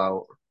another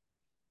sellout.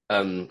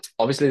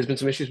 Obviously, there's been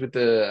some issues with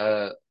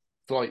the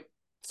slight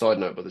side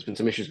note, but there's been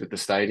some issues with the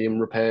stadium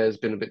repairs,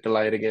 been a bit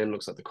delayed again.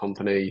 Looks like the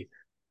company,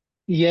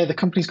 Yeah, the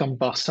company's gone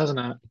bust, hasn't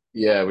it?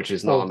 yeah, which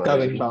is not Or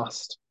going amazing.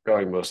 bust.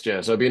 Going must, yeah.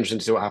 So it'd be interesting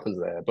to see what happens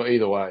there. But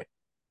either way,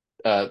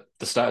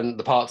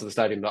 the parts of the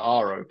stadium that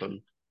are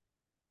open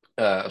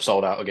have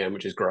sold out again,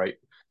 which is great.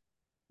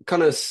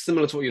 Kind of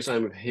similar to what you're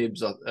saying with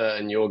Hibs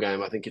in your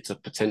game. I think it's a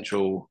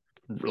potential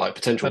Banana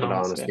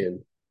banana skin.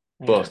 skin,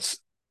 Yeah. but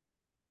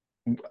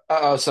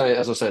I was saying,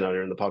 as I was saying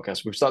earlier in the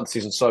podcast, we've started the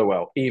season so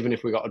well. Even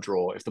if we got a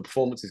draw, if the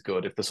performance is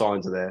good, if the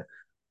signs are there,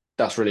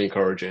 that's really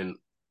encouraging.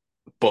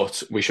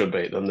 But we should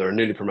beat them. They're a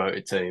newly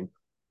promoted team.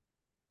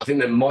 I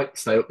think they might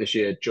stay up this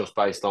year just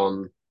based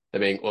on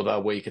there being other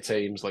weaker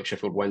teams like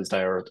Sheffield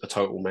Wednesday are a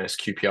total mess,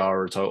 QPR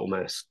are a total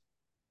mess.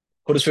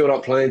 Huddersfield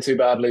aren't playing too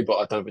badly, but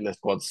I don't think their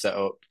squad's set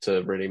up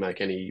to really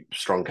make any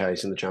strong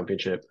case in the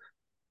Championship.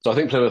 So I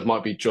think Plymouth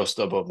might be just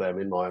above them,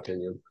 in my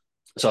opinion.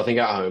 So I think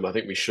at home, I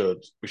think we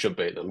should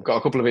beat them. Got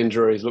a couple of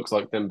injuries. Looks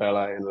like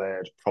Dembele and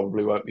Laird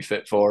probably won't be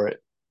fit for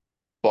it,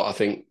 but I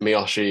think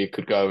Miyoshi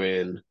could go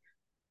in.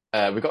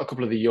 We've got a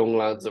couple of the young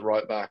lads at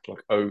right back,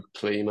 like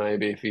Oakley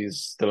maybe if he's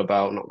still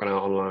about, not gone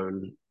out on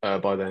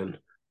loan by then.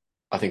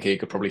 I think he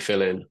could probably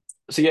fill in.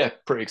 So yeah,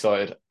 pretty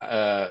excited.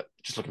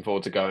 Just looking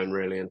forward to going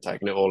really and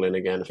taking it all in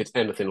again. If it's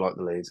anything like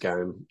the Leeds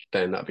game,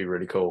 then that'd be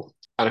really cool.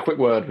 And a quick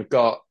word, we've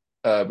got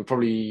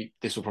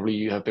this will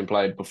probably have been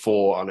played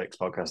before our next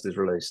podcast is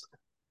released.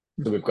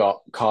 So we've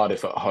got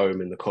Cardiff at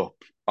home in the cup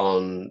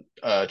on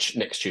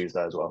next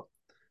Tuesday as well.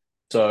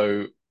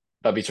 So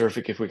that'd be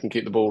terrific if we can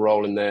keep the ball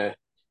rolling there.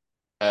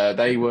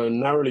 They were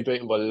narrowly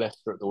beaten by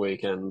Leicester at the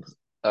weekend.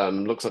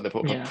 Looks like they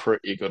put up a Yeah.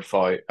 pretty good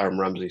fight. Aaron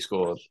Ramsey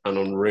scored an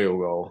unreal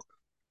goal.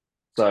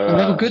 So And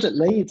they were good at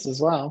Leeds as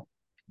well.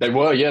 they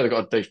were, yeah,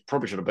 they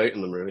probably should have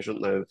beaten them really,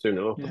 shouldn't they?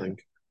 2-0 up, I Yeah.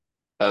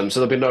 think. So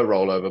there'll be no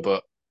rollover,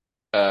 but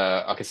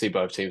I can see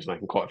both teams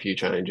making quite a few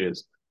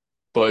changes.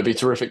 But it'd be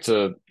terrific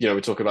to,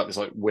 we talk about this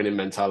like winning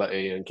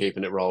mentality and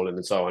keeping it rolling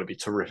and so on. It'd be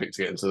terrific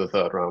to get into the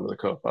third round of the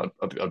cup.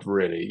 I'd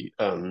really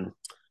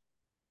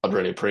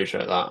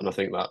appreciate that, and I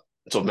think that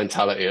sort of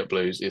mentality at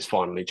Blues is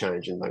finally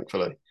changing,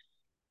 thankfully.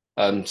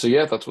 So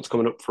yeah, that's what's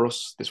coming up for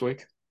us this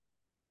week.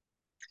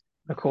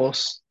 Of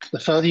course, the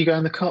further you go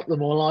in the cup, the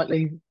more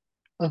likely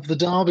of the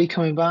derby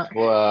coming back.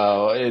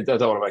 Well, I don't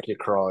want to make you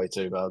cry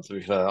too bad, to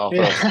be fair. Our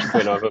first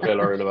win Yeah. over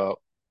Villa in about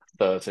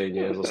 13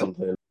 years or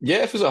something.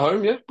 Yeah, if it's at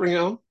home, yeah, bring it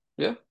on.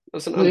 Yeah,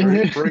 that's an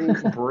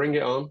Andrew. Bring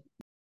it on.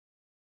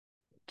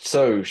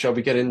 So, shall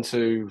we get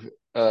into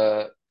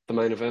the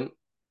main event?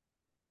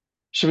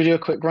 Should we do a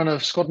quick run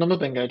of squad number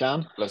bingo,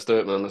 Dan? Let's do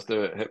it, man. Let's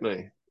do it. Hit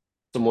me.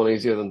 Someone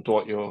easier than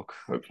Dwight York,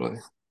 hopefully.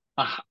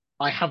 I,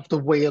 I have the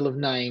wheel of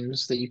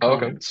names that you Oh,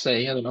 okay. can't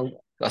see. I don't know.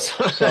 That's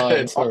So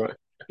it's all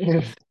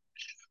right.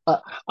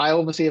 I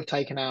obviously have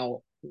taken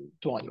out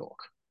Dwight York.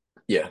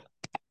 Yeah.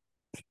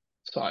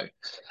 So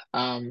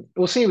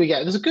we'll see what we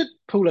get. There's a good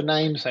pool of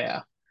names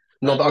here.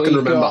 Not that I can We've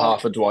remember got,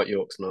 half of Dwight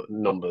York's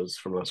numbers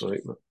from last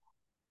week.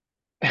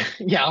 But...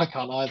 yeah, I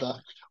can't either.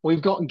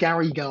 We've got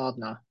Gary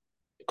Gardner.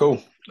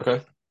 Cool.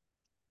 Okay.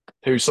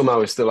 Who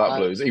somehow is still at Uh,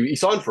 Blues. He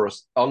signed for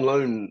us on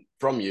loan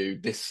from you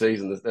this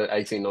season, the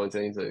 18-19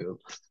 season,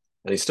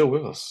 and he's still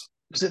with us.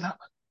 was it that?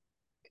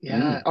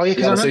 Yeah. Mm. Oh, yeah, He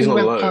because I had a remember he season on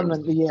went loan.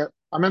 permanent the year.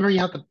 I remember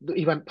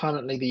he went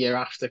permanently the year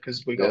after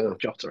because we got Yeah.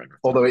 Jota in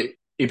Although return.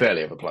 he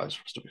barely ever plays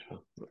for us, to be fair.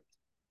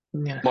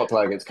 Yeah. Might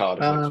play against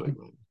Cardiff next week,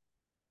 Um, mate.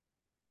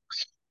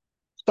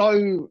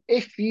 so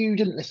if you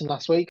didn't listen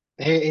last week,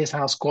 here's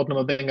how squad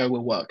number bingo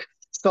will work.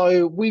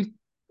 So we've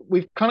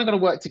kind of got to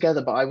work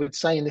together, but I would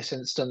say in this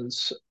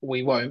instance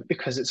we won't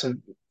because it's a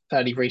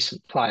fairly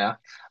recent player.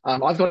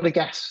 I've got to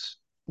guess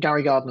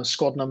Gary Gardner's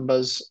squad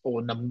numbers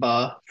or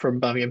number from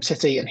Birmingham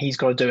City, and he's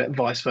got to do it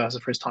vice versa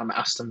for his time at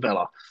Aston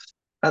Villa.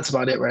 That's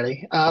about it,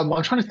 really. I'm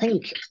trying to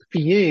think for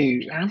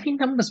you. How many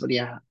numbers would you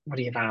have? Would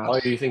you have had?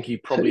 I think he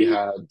probably Two,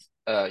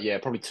 had, yeah,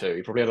 probably two.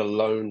 He probably had a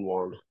loan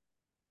one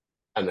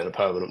and then a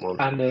permanent one.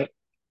 and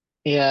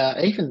yeah,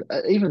 even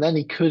then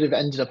he could have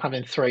ended up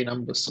having three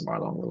numbers somewhere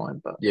along the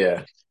line. But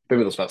Yeah, been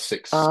with us about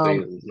six um,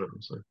 seasons now.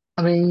 So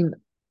I mean,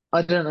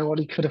 I don't know what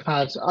he could have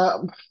had.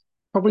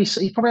 Probably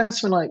he probably had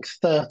something like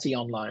 30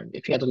 on loan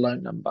if he had a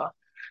loan number,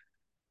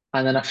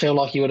 and then I feel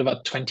like he would have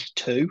had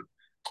 22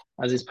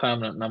 as his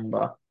permanent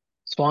number.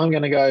 So I'm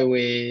going to go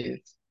with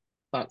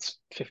that's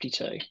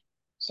 52.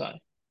 So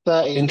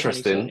 30 and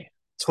 22. interesting.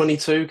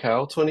 22,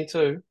 Cal,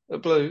 22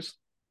 at Blues.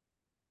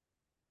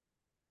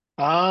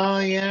 Ah,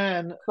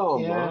 yeah,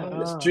 Come yeah.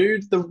 on, it's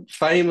Jude, the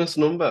famous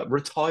number,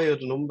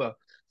 retired number.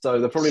 So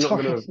they're probably not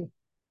Sorry, going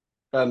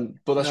to.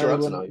 But that's no, your he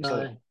answer now. wouldn't. You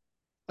say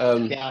No,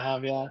 um, yeah, I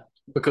have. Yeah,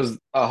 because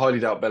I highly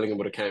doubt Bellingham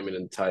would have came in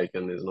and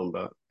taken his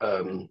number.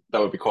 That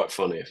would be quite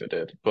funny if it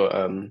did. But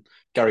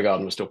Gary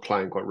Gardner was still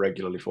playing quite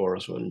regularly for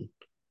us when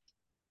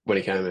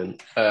he came in.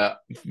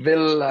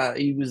 Villa,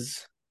 he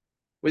was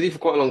with you for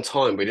quite a long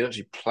time, but he didn't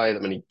actually play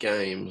that many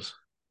games.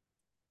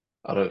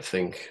 I don't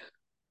think.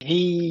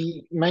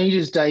 he made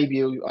his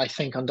debut, I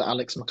think, under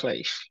Alex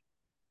McLeish,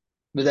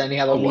 but then he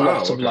had a Oh lot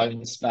wow, of okay.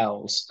 loan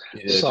spells. He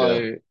did, yeah.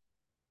 So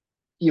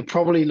you're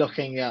probably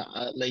looking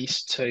at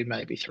least two,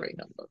 maybe three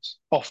numbers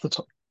off the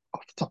top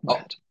of my I,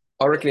 head.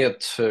 I reckon he had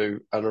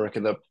two, and I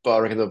reckon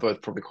they're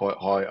both probably quite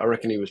high. I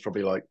reckon he was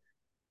probably like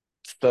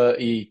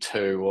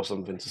 32 or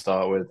something to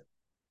start with,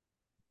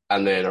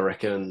 and then I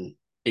reckon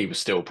he was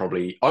still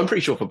probably. I'm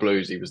pretty sure for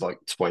Blues he was like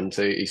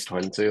 20. He's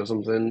 20 or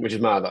something, which is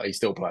mad that he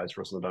still plays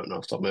for us. And I don't know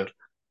off the top of my head.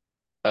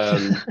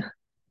 Um,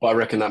 but I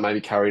reckon that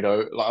maybe carried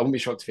out. Like I wouldn't be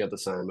shocked if he had the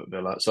same at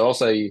Villa. So I'll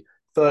say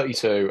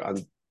 32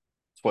 and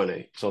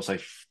 20. So I'll say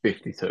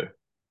 52.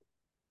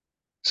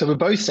 So we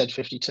both said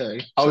 52.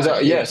 Oh, was So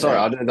that? Yeah, sorry.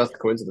 yeah, I didn't, that's the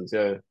coincidence.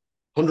 Yeah,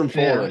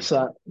 104 yeah. then. So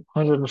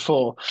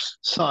 104.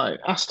 So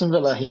Aston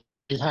Villa, he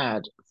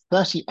had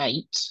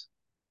 38,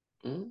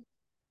 Mm?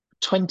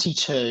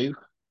 22,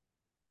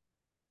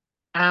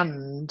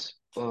 and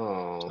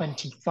Oh,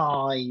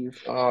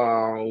 25.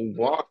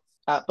 what?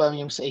 At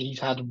Birmingham City, he's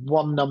had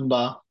one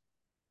number,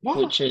 What?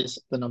 which 20. is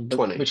the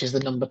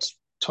number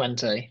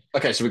 20.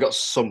 Okay, so we got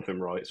something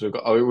right. So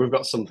we've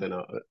got something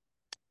out of it.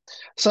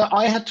 So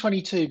I had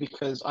 22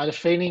 because I had a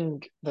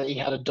feeling that he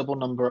had a double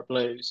number at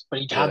Blues, but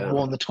he had Yeah.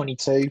 worn the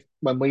 22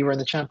 when we were in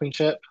the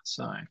championship.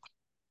 So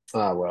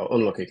Ah, well,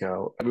 unlucky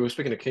cow. We were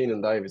speaking of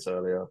Keenan Davis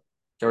earlier.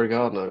 Gary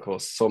Gardner, of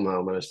course,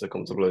 somehow managed to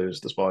come to Blues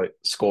despite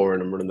scoring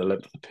and running the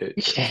length of the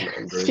pitch at yeah. St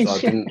Andrews. I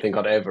didn't think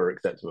I'd ever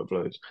accept him at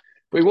Blues,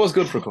 but he was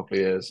good for a couple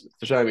of years.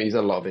 It's a shame he's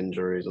had a lot of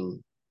injuries,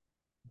 and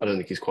I don't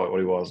think he's quite what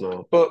he was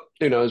now. But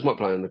who knows? Might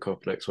play in the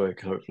cup next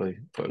week. Hopefully,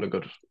 putting a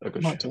good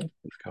Might shift do.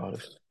 with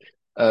Cardiff.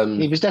 He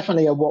Um, was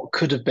definitely a what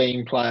could have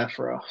been player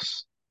for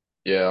us.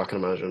 yeah, I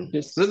can imagine.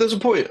 Just There's a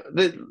point.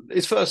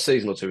 His first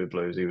season or two with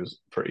Blues, he was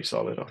pretty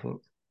solid. I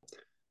thought.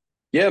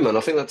 Yeah, man, I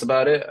think that's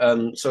about it.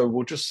 So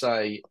we'll just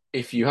say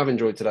if you have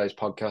enjoyed today's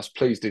podcast,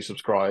 please do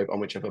subscribe on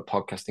whichever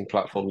podcasting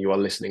platform you are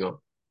listening on.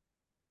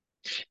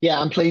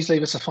 yeah, and please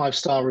leave us a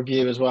 5-star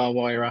review as well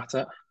while you're at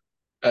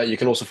it. You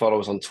can also follow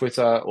us on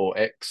Twitter or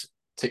X,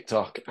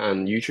 TikTok,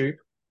 and YouTube.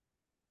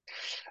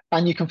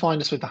 And you can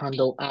find us with the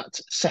handle at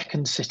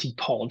Second City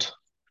Pod.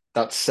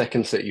 That's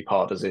Second City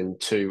Pod, as in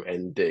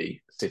 2ND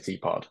City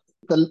Pod.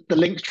 The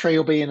link tree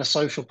will be in a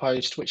social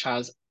post which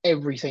has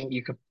everything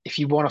you could if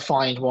you want to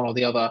find one or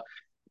the other,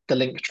 the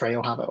link tree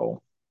will have it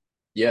all.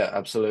 Yeah,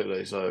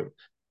 absolutely. So,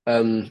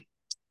 um,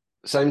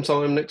 same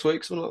time next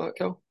week, something like that,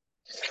 Cal?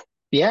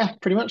 Yeah,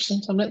 pretty much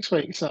sometime next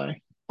week. So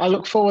I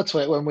look forward to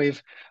it when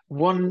we've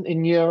won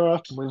in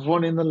Europe and we've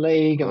won in the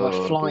league and we're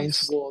Oh, flying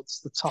geez. towards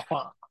the top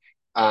up.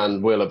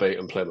 And we'll have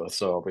beaten Plymouth,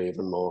 so I'll be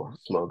even more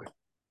smug.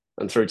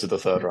 And through to the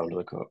third round of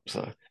the cup.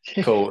 So,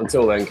 cool.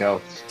 Until then,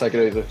 Cal, take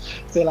it easy.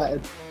 See you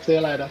later. See you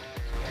later.